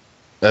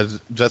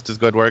just as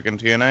good work in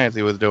TNA as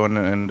he was doing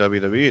in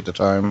WWE at the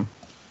time.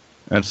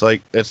 And it's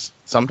like, it's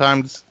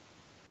sometimes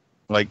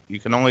like you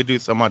can only do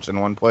so much in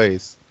one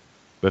place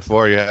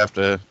before you have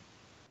to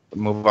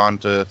move on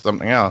to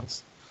something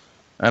else.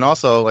 And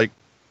also, like,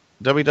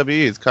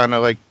 WWE is kind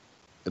of like,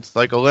 it's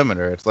like a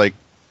limiter. It's like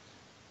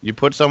you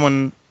put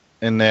someone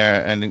in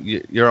there and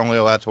you're only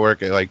allowed to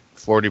work at like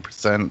 40%,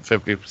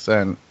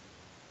 50%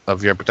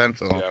 of your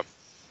potential. Yeah.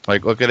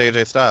 Like, look at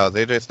AJ Styles.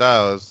 AJ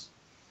Styles,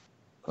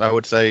 I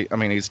would say, I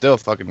mean, he's still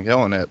fucking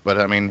killing it, but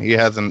I mean, he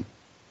hasn't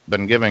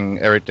been giving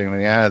everything that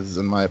he has,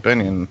 in my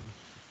opinion,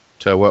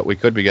 to what we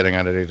could be getting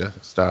out of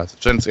AJ Styles.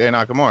 Shinsuke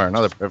Nakamura,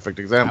 another perfect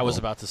example. I was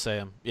about to say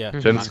him. Yeah,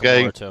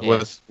 Shinsuke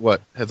was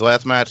what his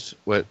last match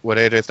with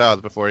AJ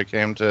Styles before he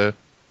came to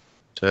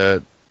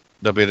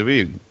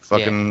WWE.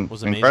 Fucking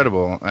was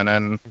incredible. And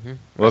then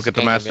look at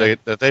the match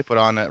that they put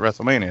on at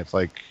WrestleMania. It's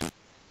like,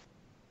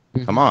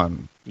 come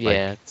on.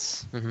 Yeah,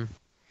 it's.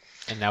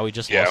 And now we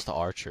just lost to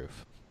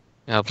R-Truth.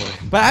 Oh boy.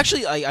 But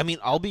actually, I mean,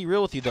 I'll be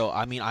real with you though.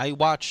 I mean, I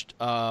watched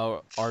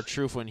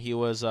R-Truth when he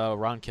was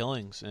Ron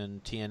Killings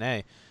in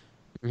TNA.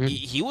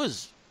 He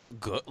was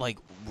good, like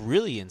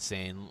really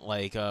insane.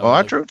 Like, well,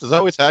 R-Truth has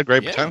always had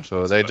great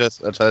potential. They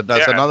just that's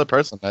another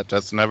person that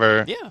just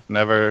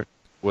never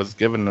was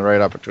given the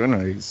right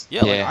opportunities.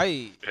 Yeah, like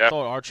I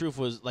thought R-Truth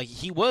was like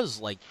he was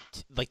like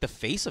the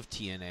face of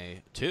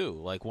TNA too,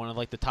 like one of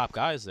like the top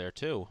guys there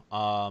too.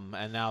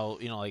 And now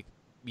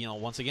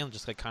once again,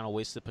 just like kind of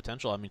wasted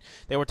potential. I mean,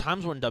 there were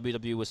times when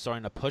WWE was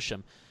starting to push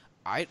him.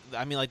 I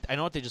mean, like I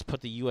know they just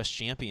put the U.S.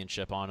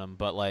 Championship on him,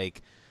 but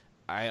like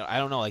I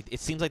don't know. Like it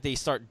seems like they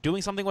start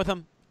doing something with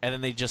him, and then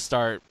they just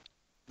start,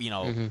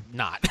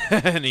 not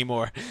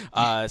anymore.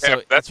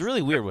 So it's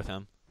really weird with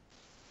him.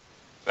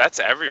 That's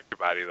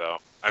everybody though.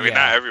 I mean,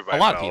 not everybody,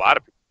 but a lot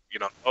of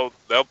people.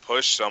 They'll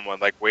push someone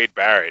like Wade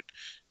Barrett,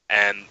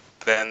 and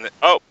then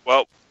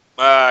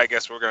I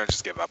guess we're gonna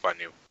just give up on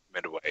you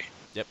midway.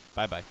 Yep.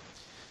 Bye.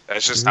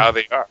 That's just how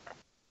they are.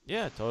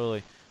 Yeah,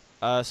 totally.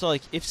 So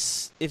like,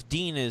 if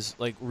Dean is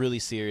like really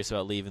serious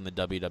about leaving the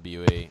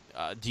WWE,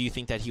 do you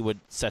think that he would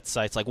set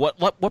sights? Like,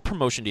 what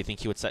promotion do you think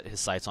he would set his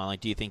sights on?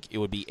 Like, do you think it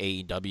would be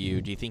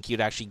AEW? Do you think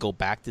he'd actually go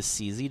back to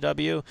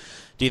CZW?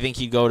 Do you think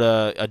he'd go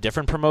to a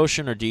different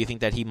promotion, or do you think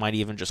that he might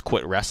even just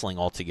quit wrestling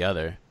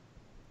altogether?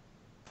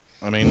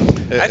 I mean,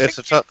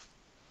 it's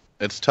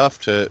it's tough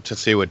to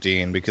see with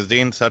Dean because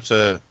Dean's such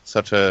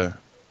a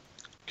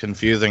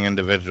confusing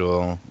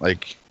individual.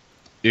 Like,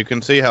 you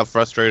can see how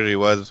frustrated he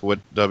was with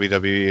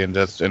WWE and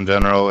just in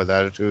general his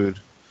attitude.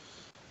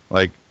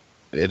 Like,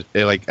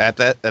 like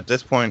at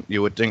this point,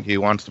 you would think he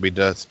wants to be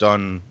just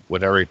done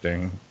with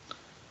everything,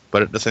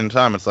 but at the same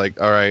time, it's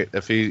like, all right,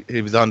 if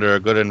he's under a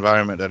good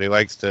environment that he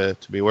likes to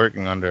be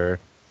working under,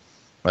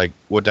 like,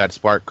 would that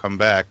spark come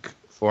back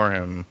for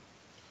him?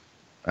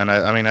 And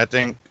I mean, I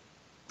think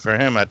for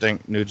him, I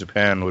think New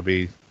Japan would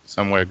be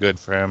somewhere good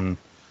for him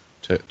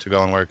to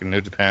go and work in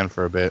New Japan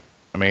for a bit.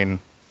 I mean,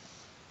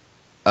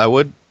 I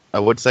would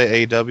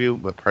say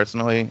AEW, but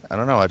personally, I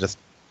don't know. I just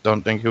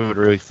don't think he would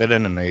really fit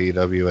in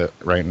AEW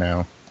right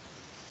now.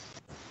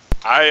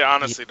 I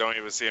honestly don't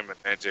even see him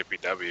in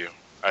NJPW.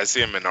 I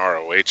see him in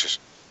ROH.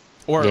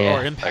 Or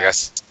Impact. I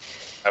guess.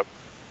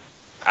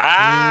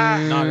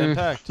 Not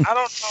Impact. I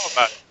don't know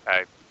about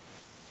Impact.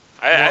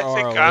 I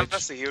think, ROH.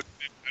 honestly, he would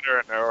be better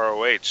in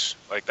ROH.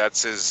 Like,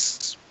 that's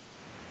his,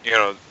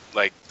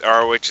 like,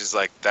 ROH is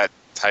like that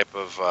type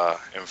of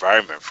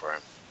environment for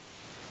him.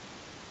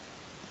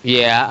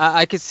 Yeah,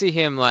 I could see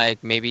him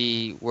like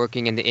maybe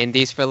working in the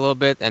indies for a little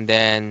bit, and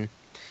then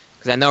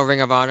because I know Ring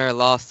of Honor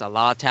lost a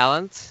lot of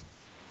talent,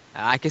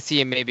 I could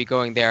see him maybe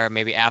going there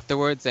maybe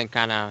afterwards and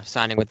kind of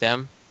signing with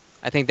them.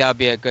 I think that would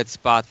be a good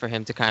spot for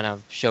him to kind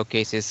of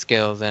showcase his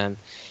skills, and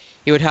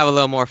he would have a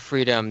little more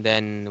freedom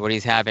than what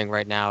he's having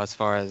right now as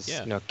far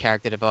as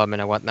character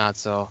development and whatnot.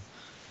 So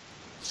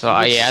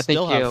I think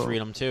still he'll have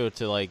freedom too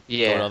to like go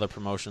to other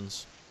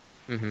promotions.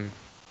 Mm-hmm.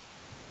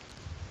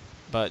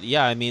 But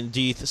yeah, I mean, do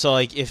you so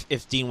like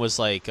if Dean was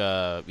like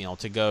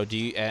to go, do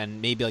you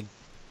and maybe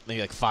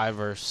like 5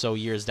 or so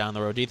years down the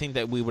road, do you think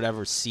that we would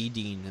ever see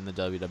Dean in the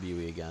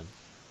WWE again?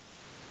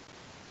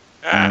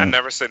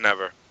 Never say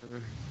never.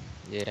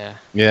 Yeah.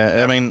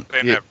 Yeah, I mean,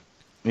 You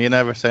you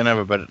never say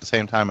never, but at the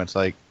same time, it's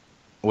like,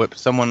 with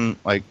someone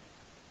like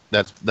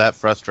that's that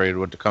frustrated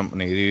with the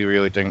company, do you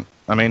really think?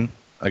 I mean,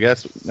 I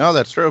guess no,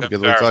 that's true because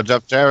we saw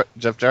Jeff Jarrett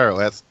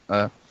last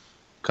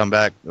come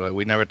back.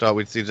 We never thought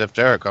we'd see Jeff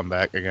Jarrett come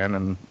back again,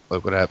 and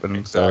look what happened.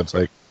 Exactly. So it's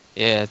like,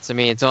 Yeah,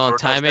 it's all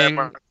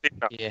timing.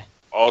 Yeah.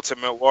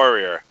 Ultimate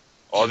Warrior.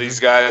 All these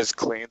guys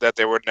claimed that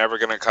they were never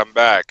going to come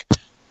back.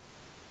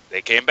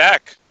 They came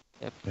back.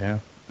 yeah.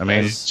 I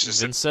mean, As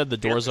Vince said, the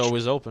door's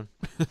always open.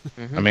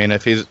 Mm-hmm. I mean,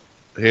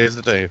 here's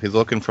the thing: if he's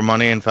looking for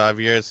money in 5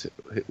 years,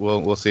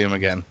 we'll see him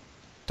again.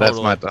 That's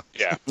Totally. my thought.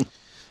 Yeah.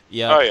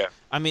 Yeah. Oh, yeah.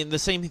 I mean, the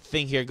same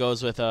thing here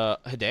goes with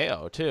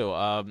Hideo too.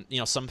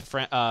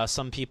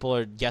 Some people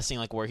are guessing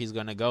like where he's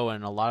gonna go,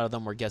 and a lot of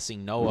them were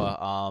guessing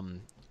Noah,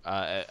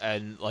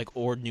 and like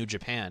or New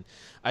Japan.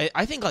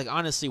 I think like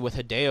honestly with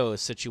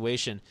Hideo's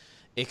situation,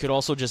 it could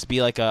also just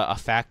be like a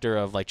factor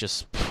of like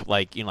just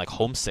like like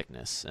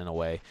homesickness in a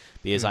way,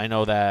 because I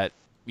know that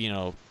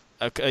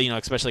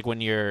especially like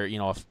when you're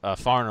a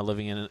foreigner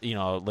living in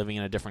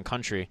a different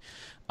country.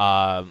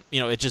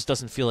 It just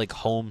doesn't feel like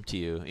home to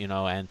you,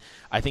 and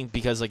I think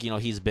because like,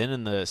 he's been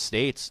in the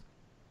States,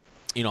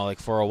 like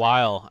for a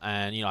while,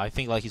 and, I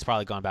think like he's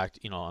probably gone back,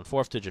 on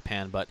fourth to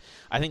Japan, but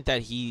I think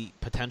that he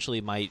potentially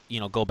might,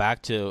 go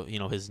back to,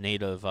 his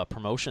native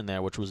promotion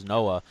there, which was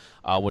Noah,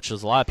 which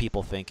was a lot of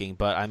people thinking,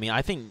 but I mean,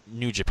 I think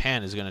New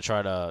Japan is going to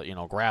try to,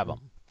 grab him.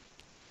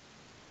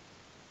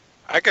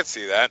 I could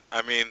see that.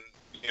 I mean,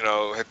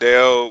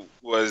 Hideo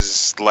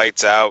was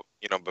lights out,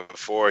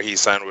 before he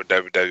signed with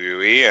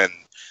WWE, and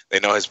they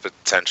know his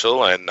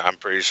potential, and I'm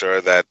pretty sure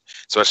that,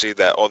 especially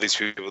that all these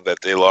people that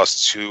they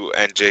lost to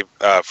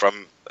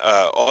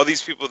all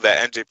these people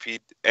that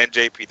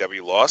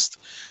NJPW lost,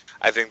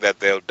 I think that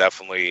they'll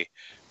definitely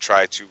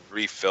try to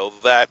refill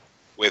that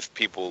with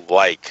people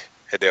like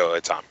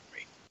Hideo Itami.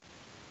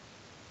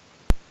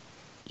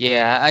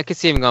 Yeah, I could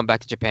see him going back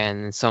to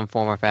Japan in some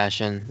form or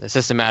fashion. It's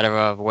just a matter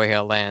of where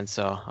he'll land.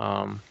 So,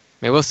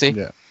 maybe we'll see.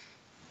 Yeah.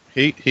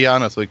 He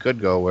honestly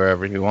could go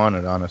wherever he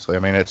wanted. Honestly, I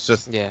mean, it's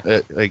just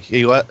like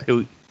he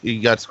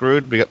got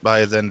screwed by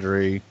his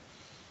injury.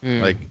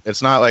 Like,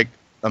 it's not like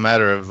a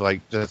matter of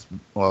like just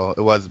it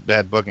was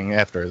bad booking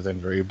after his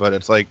injury, but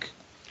it's like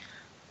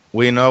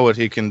we know what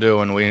he can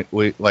do, and we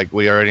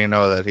already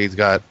know that he's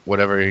got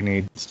whatever he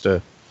needs to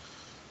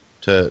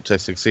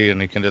succeed, and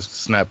he can just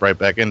snap right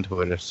back into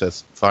it. It's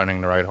just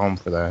finding the right home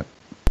for that.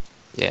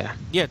 Yeah.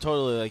 Yeah,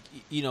 totally. Like,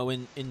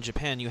 in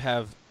Japan, you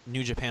have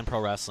New Japan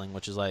Pro Wrestling,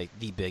 which is like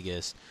the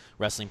biggest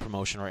wrestling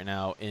promotion right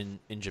now in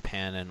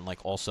Japan, and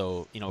like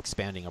also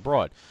expanding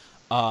abroad.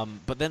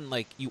 But then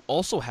like you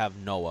also have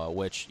Noah,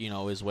 which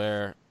is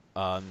where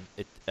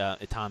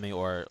Itami,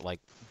 or like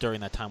during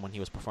that time when he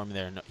was performing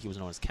there, he was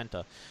known as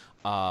Kenta,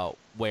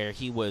 where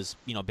he was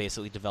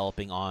basically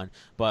developing on.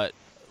 But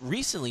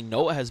recently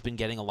Noah has been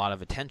getting a lot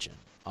of attention,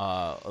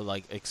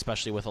 like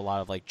especially with a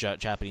lot of like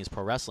Japanese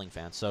pro wrestling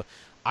fans. So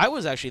I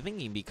was actually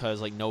thinking, because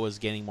like Noah's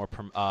getting more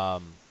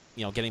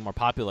getting more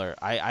popular,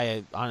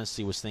 I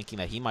honestly was thinking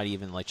that he might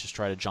even like just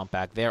try to jump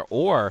back there,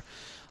 or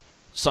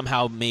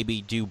somehow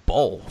maybe do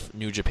both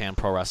New Japan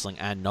Pro Wrestling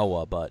and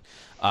Noah. But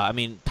I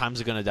mean,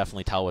 times are going to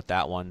definitely tell with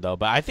that one, though.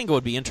 But I think it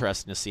would be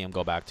interesting to see him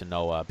go back to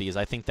Noah, because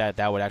I think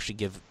that would actually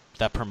give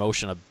that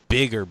promotion a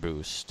bigger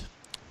boost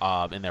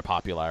in their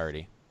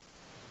popularity.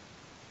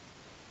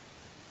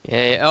 Yeah,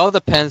 it all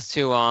depends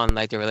too on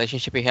like the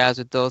relationship he has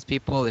with those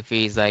people. If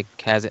he's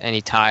like has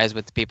any ties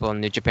with the people in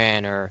New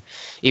Japan or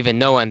even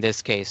Noah in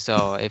this case.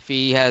 So if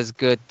he has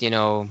good,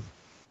 a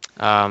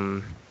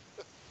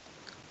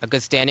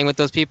good standing with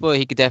those people,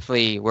 he could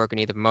definitely work in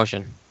either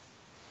promotion.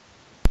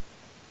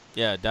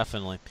 Yeah,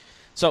 definitely.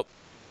 So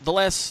the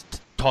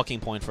last talking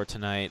point for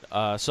tonight.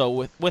 So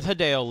with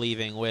Hideo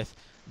leaving, with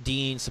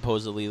Dean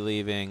supposedly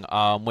leaving,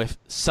 with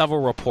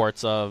several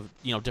reports of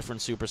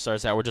different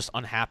superstars that were just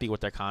unhappy with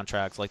their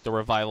contracts, like the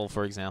Revival,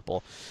 for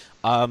example.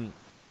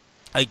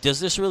 Like, does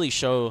this really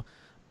show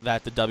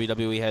that the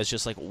WWE has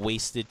just like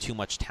wasted too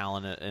much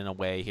talent in a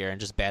way here,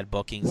 and just bad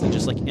bookings, and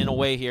just like in a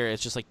way here,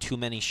 it's just like too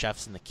many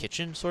chefs in the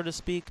kitchen, so to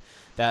speak,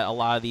 that a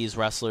lot of these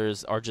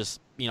wrestlers are just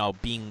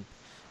being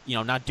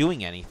not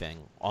doing anything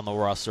on the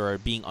roster or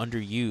being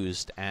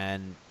underused?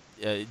 And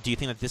do you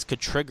think that this could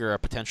trigger a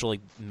potential like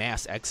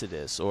mass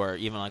exodus, or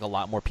even like a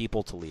lot more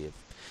people to leave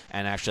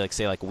and actually like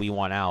say like we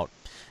want out,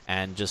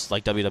 and just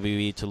like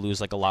WWE to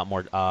lose like a lot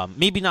more,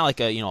 maybe not like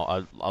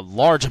a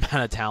large amount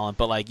of talent,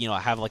 but like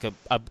have like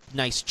a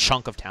nice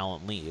chunk of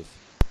talent leave?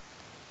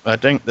 I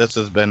think this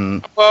has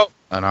been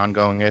an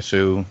ongoing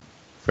issue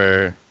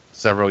for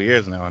several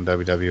years now in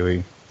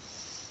WWE.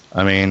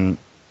 I mean,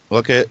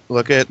 look at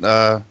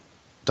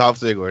Dolph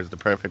Ziggler is the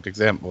perfect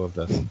example of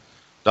this.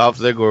 Dolph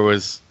Ziggler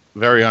was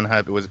very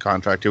unhappy with his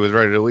contract. He was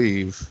ready to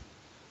leave,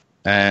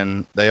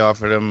 and they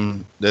offered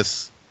him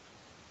this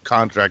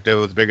contract that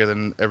was bigger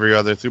than every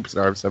other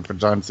superstar except for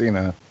John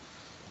Cena,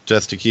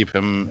 just to keep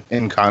him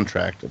in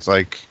contract. It's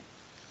like,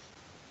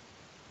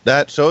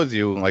 that shows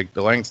you like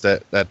the lengths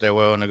that they're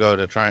willing to go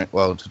to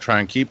try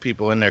and keep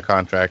people in their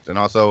contract, and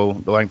also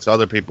the lengths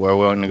other people are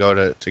willing to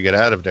go to get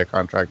out of their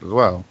contract as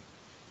well.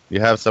 You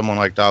have someone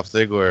like Dolph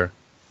Ziggler,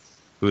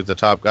 who's the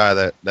top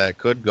guy that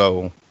could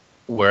go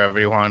wherever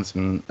he wants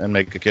and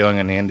make a killing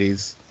in the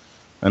indies,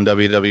 and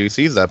WWE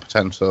sees that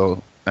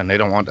potential, and they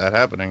don't want that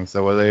happening.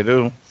 So what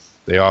do?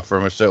 They offer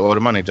him a shitload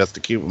of money just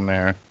to keep him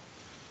there.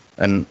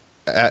 And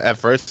at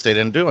first they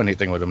didn't do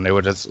anything with him. They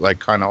were just like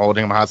kind of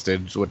holding him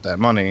hostage with that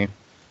money,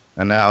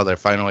 and now they're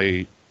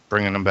finally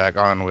bringing him back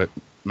on with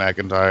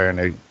McIntyre,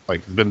 and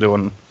he's been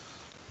doing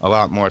a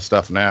lot more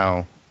stuff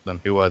now than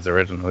he was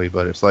originally.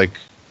 But it's like,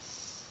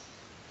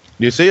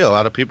 you see a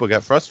lot of people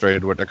get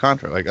frustrated with their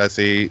contract. Like I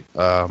see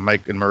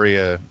Mike and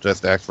Maria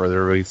just asked for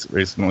their release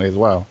recently as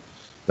well.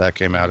 That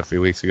came out a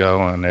few weeks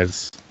ago, and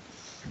there's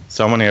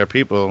so many other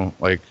people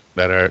like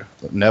that are.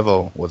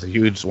 Neville was a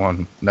huge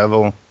one.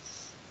 Neville,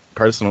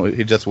 personally,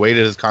 he just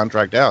waited his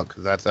contract out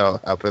because that's how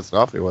pissed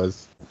off he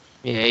was.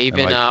 Yeah,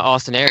 even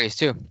Austin Aries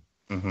too.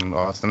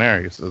 Austin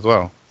Aries as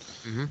well.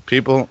 Mm-hmm.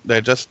 People,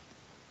 they're just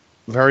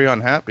very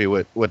unhappy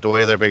with the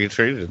way they're being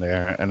treated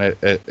there, and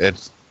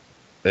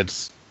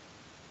it's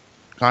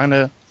kind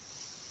of,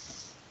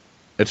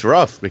 it's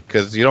rough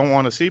because you don't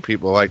want to see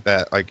people like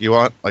that. Like you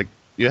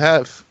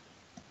have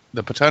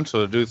the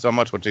potential to do so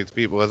much with these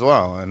people as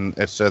well, and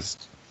it's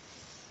just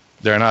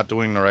they're not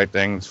doing the right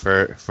things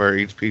for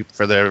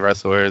their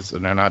wrestlers,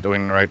 and they're not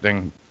doing the right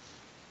thing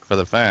for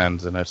the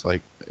fans. And it's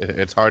like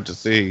it's hard to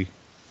see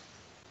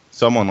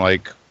someone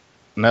like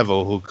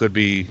Neville, who could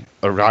be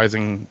a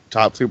rising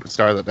top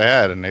superstar that they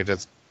had, and they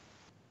just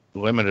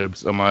limited him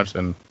so much.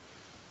 And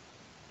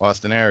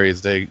Austin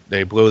Aries, they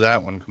blew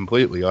that one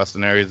completely.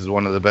 Austin Aries is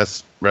one of the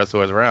best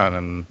wrestlers around,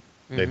 and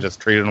they just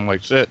treated him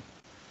like shit.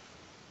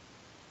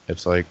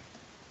 It's like,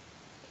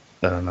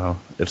 I don't know.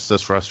 It's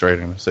just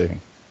frustrating to see.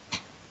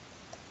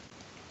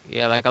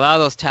 Yeah, like a lot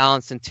of those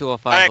talents in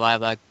 205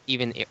 Live, like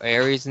even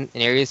Aries, in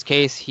Aries'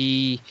 case,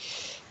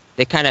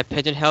 they kind of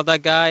pigeonholed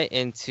that guy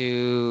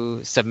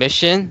into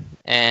submission,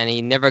 and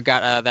he never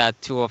got out of that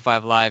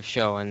 205 Live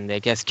show, and they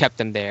just kept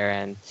him there.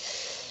 And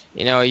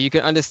you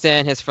can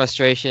understand his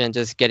frustration and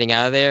just getting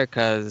out of there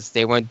because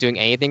they weren't doing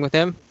anything with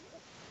him.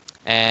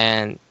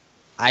 And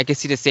I can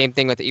see the same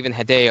thing with even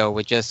Hideo,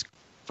 with just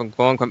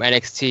going from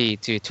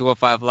NXT to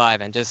 205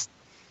 Live, and just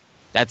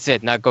that's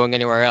it, not going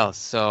anywhere else.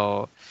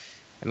 So,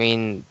 I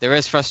mean, there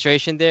is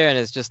frustration there, and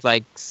it's just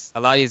like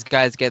a lot of these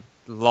guys get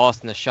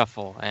lost in the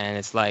shuffle, and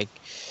it's like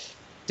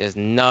there's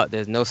no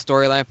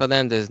storyline for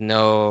them, there's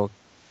no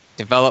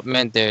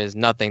development, there's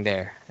nothing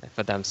there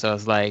for them. So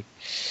it's like,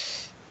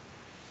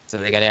 so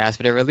they gotta ask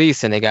for their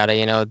release, and they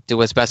gotta do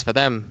what's best for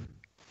them.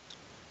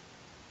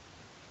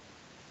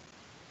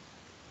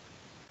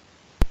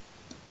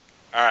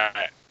 All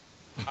right.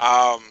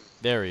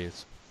 There he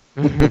is.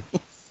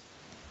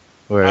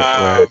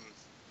 We're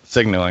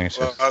signaling.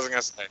 What I was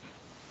gonna say.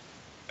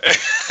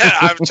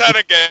 I'm trying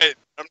to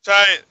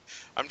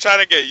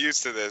get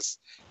used to this,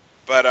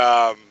 but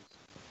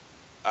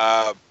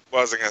what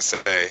was I gonna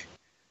say?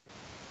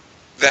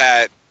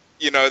 That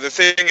the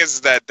thing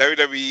is that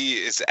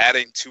WWE is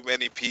adding too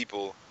many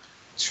people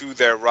to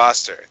their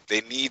roster.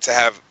 They need to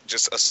have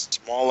just a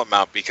small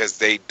amount because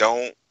they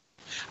don't.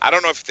 I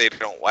don't know if they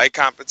don't like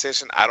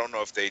competition. I don't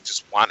know if they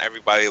just want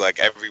everybody, like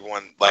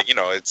everyone, like, you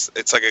know,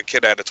 it's like a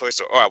kid at a toy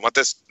store. Oh, I want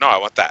this. No, I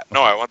want that.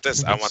 No, I want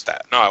this. I want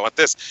that. No, I want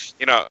this.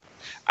 You know,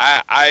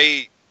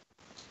 I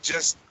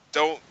just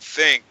don't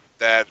think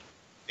that,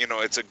 you know,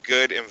 it's a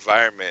good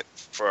environment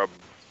for,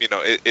 you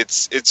know,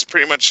 it's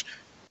pretty much,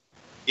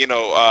 you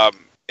know,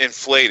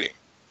 inflating.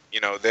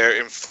 You know,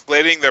 they're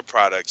inflating their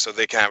product so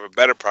they can have a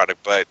better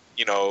product. But,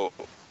 you know,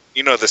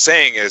 the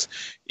saying is,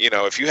 you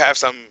know, if you have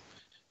some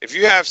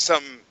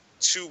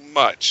too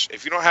much,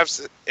 if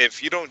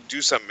you don't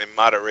do something in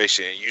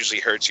moderation, it usually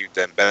hurts you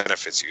than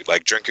benefits you.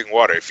 Like drinking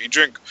water. If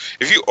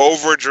you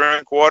over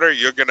drink water,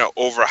 you're gonna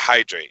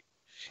overhydrate.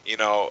 You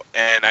know,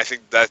 and I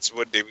think that's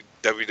what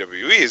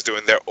WWE is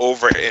doing. They're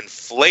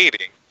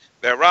overinflating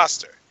their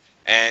roster,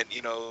 and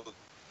you know,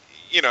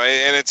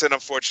 and it's an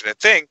unfortunate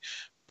thing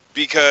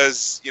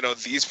because, you know,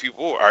 these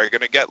people are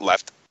gonna get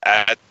left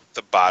at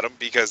the bottom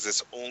because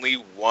there's only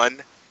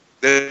one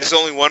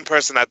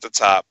person at the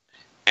top.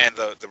 And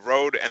the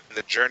road and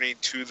the journey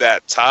to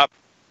that top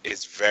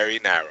is very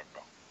narrow.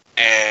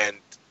 And,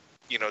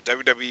 you know,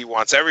 WWE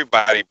wants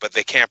everybody, but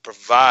they can't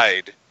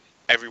provide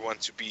everyone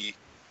to be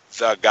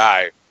the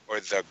guy or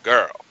the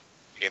girl,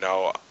 you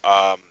know.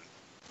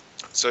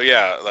 So,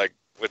 yeah, like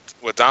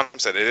what Dom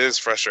said, it is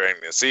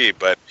frustrating to see.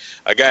 But,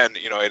 again,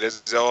 you know, it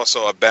is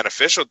also a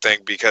beneficial thing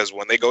because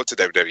when they go to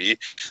WWE,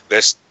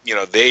 you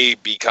know, they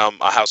become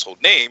a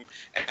household name,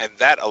 and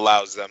that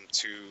allows them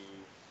to,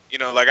 you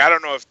know, like, I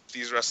don't know if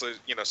these wrestlers,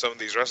 you know, some of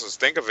these wrestlers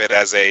think of it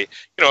as a,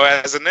 you know,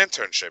 as an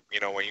internship.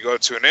 You know, when you go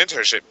to an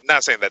internship,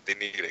 not saying that they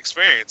need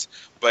experience,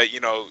 but, you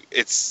know,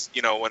 it's,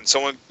 you know, when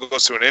someone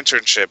goes to an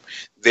internship,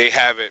 they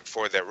have it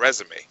for their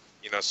resume.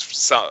 You know,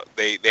 so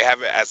they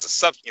have it as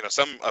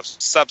some of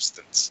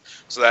substance,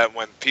 so that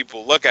when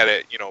people look at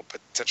it, you know,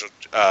 potential,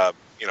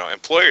 you know,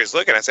 employers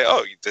look at it and say,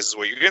 oh, this is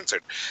where you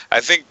interned.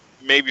 I think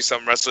maybe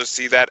some wrestlers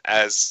see that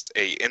as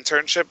a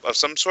internship of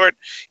some sort,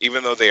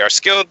 even though they are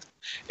skilled.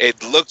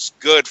 It looks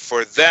good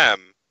for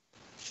them,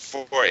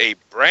 for a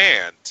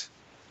brand,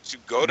 to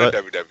go to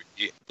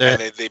WWE,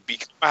 and they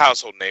become a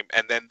household name,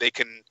 and then they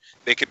can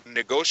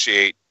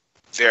negotiate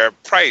their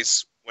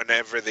price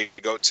whenever they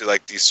go to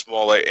like these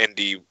smaller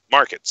indie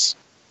markets.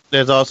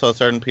 There's also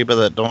certain people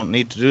that don't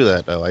need to do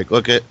that though. Like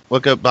look at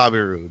Bobby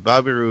Roode.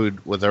 Bobby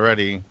Roode was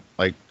already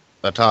like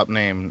a top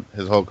name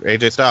his whole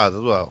AJ Styles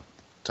as well.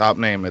 Top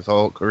name his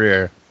whole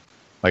career.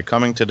 Like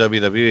coming to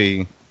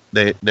WWE,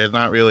 they're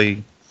not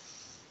really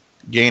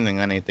gaining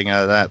anything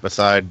out of that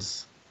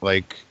besides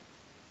like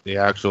the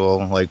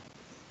actual, like,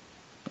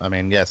 I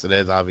mean, yes, it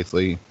is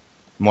obviously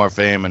more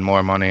fame and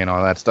more money and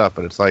all that stuff,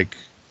 but it's like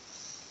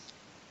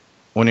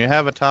when you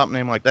have a top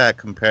name like that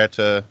compared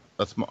to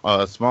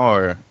a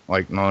smaller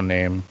like no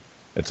name,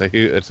 it's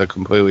a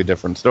completely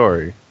different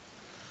story.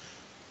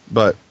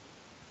 But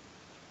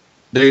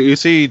you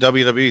see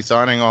WWE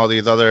signing all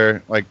these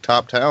other like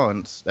top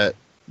talents that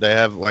they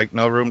have like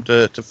no room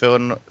to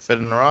fit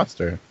in the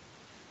roster.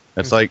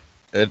 It's like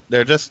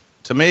they're just,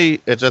 to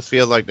me, it just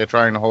feels like they're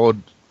trying to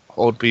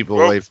hold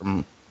people away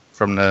from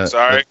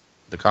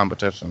the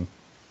competition.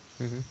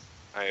 Mm-hmm.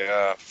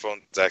 My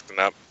phone's acting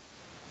up.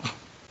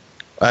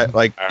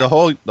 The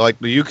whole, like,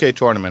 the UK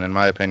tournament, in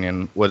my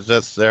opinion, was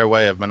just their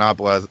way of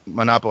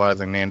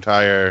monopolizing the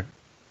entire,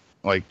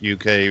 like,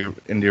 UK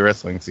indie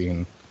wrestling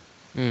scene.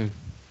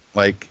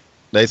 Like,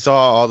 they saw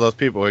all those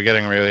people were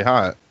getting really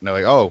hot. And they're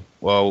like, oh,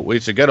 well, we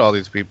should get all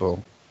these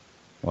people.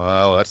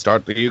 Well, let's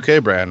start the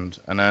UK brand.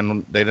 And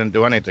then they didn't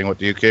do anything with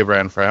the UK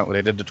brand for how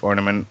they did the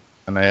tournament,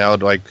 and they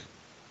held, like,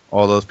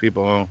 all those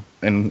people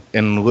in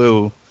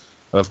lieu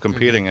of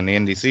competing in the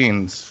indie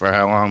scenes for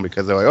how long,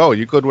 because they're like, oh,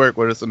 you could work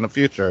with us in the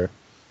future.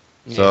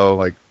 Yeah. So,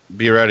 like,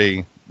 be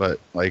ready, but,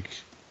 like,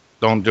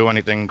 don't do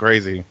anything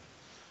crazy.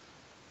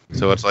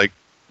 So it's like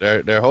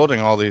they're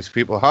holding all these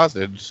people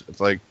hostage. It's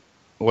like,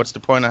 what's the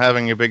point of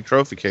having your big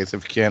trophy case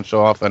if you can't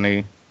show off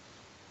any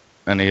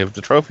of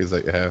the trophies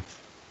that you have?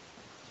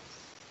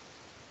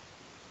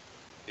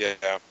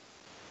 Yeah.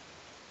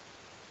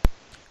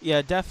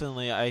 Yeah,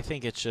 definitely. I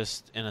think it's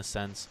just, in a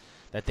sense,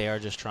 that they are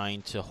just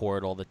trying to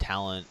hoard all the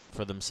talent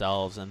for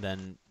themselves and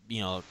then,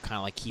 you know, kind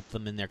of like keep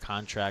them in their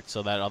contract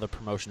so that other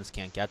promotions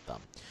can't get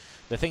them.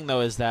 The thing,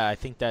 though, is that I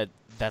think that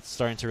that's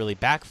starting to really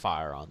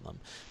backfire on them,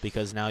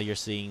 because now you're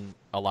seeing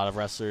a lot of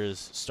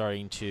wrestlers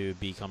starting to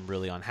become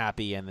really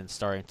unhappy and then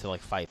starting to, like,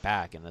 fight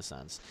back, in a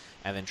sense,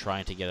 and then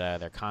trying to get out of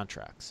their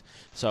contracts.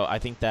 So I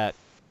think that,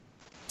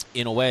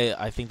 in a way,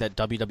 I think that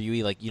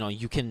WWE, like, you know,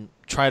 you can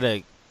try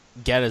to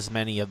get as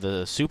many of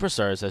the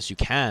superstars as you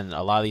can,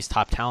 a lot of these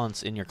top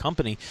talents in your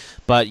company,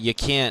 but you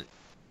can't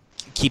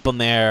keep them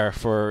there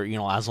for, you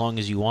know, as long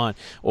as you want,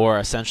 or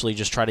essentially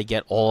just try to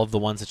get all of the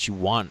ones that you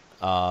want,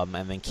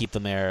 and then keep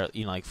them there,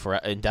 you know, like, for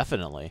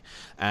indefinitely.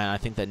 And I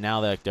think that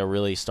now that they're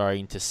really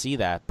starting to see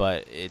that,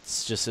 but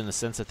it's just in the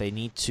sense that they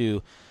need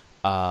to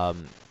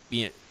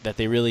that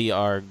they really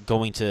are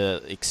going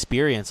to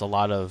experience a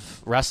lot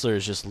of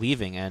wrestlers just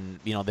leaving, and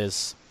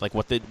there's like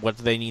what do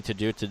they need to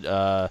do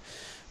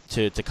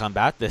to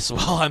combat this?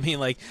 Well, I mean,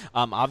 like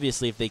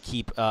obviously if they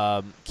keep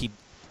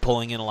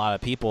pulling in a lot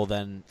of people,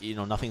 then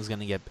nothing's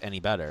going to get any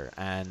better.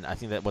 And I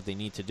think that what they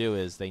need to do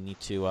is they need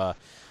to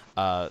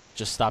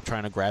just stop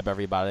trying to grab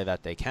everybody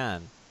that they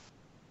can.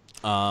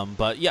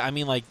 But yeah, I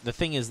mean, like the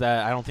thing is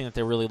that I don't think that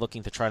they're really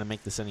looking to try to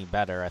make this any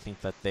better. I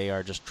think that they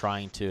are just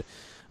trying to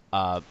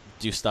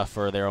do stuff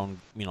for their own,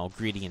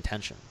 greedy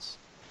intentions.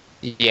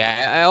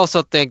 Yeah, I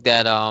also think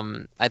that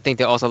I think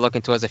they're also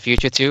looking towards the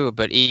future too.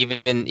 But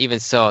even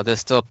so, they're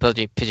still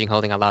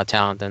pigeonholing a lot of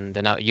talent, and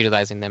they're not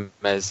utilizing them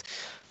as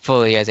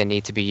fully as they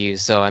need to be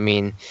used. So I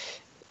mean,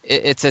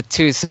 it's a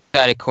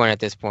two-sided coin at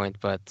this point.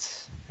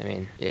 But I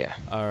mean, yeah.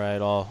 All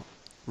right, all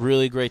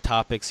really great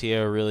topics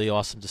here. Really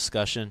awesome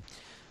discussion.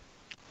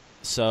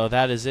 So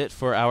that is it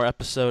for our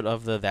episode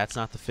of the That's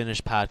Not the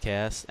Finish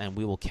podcast, and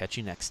we will catch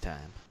you next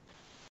time.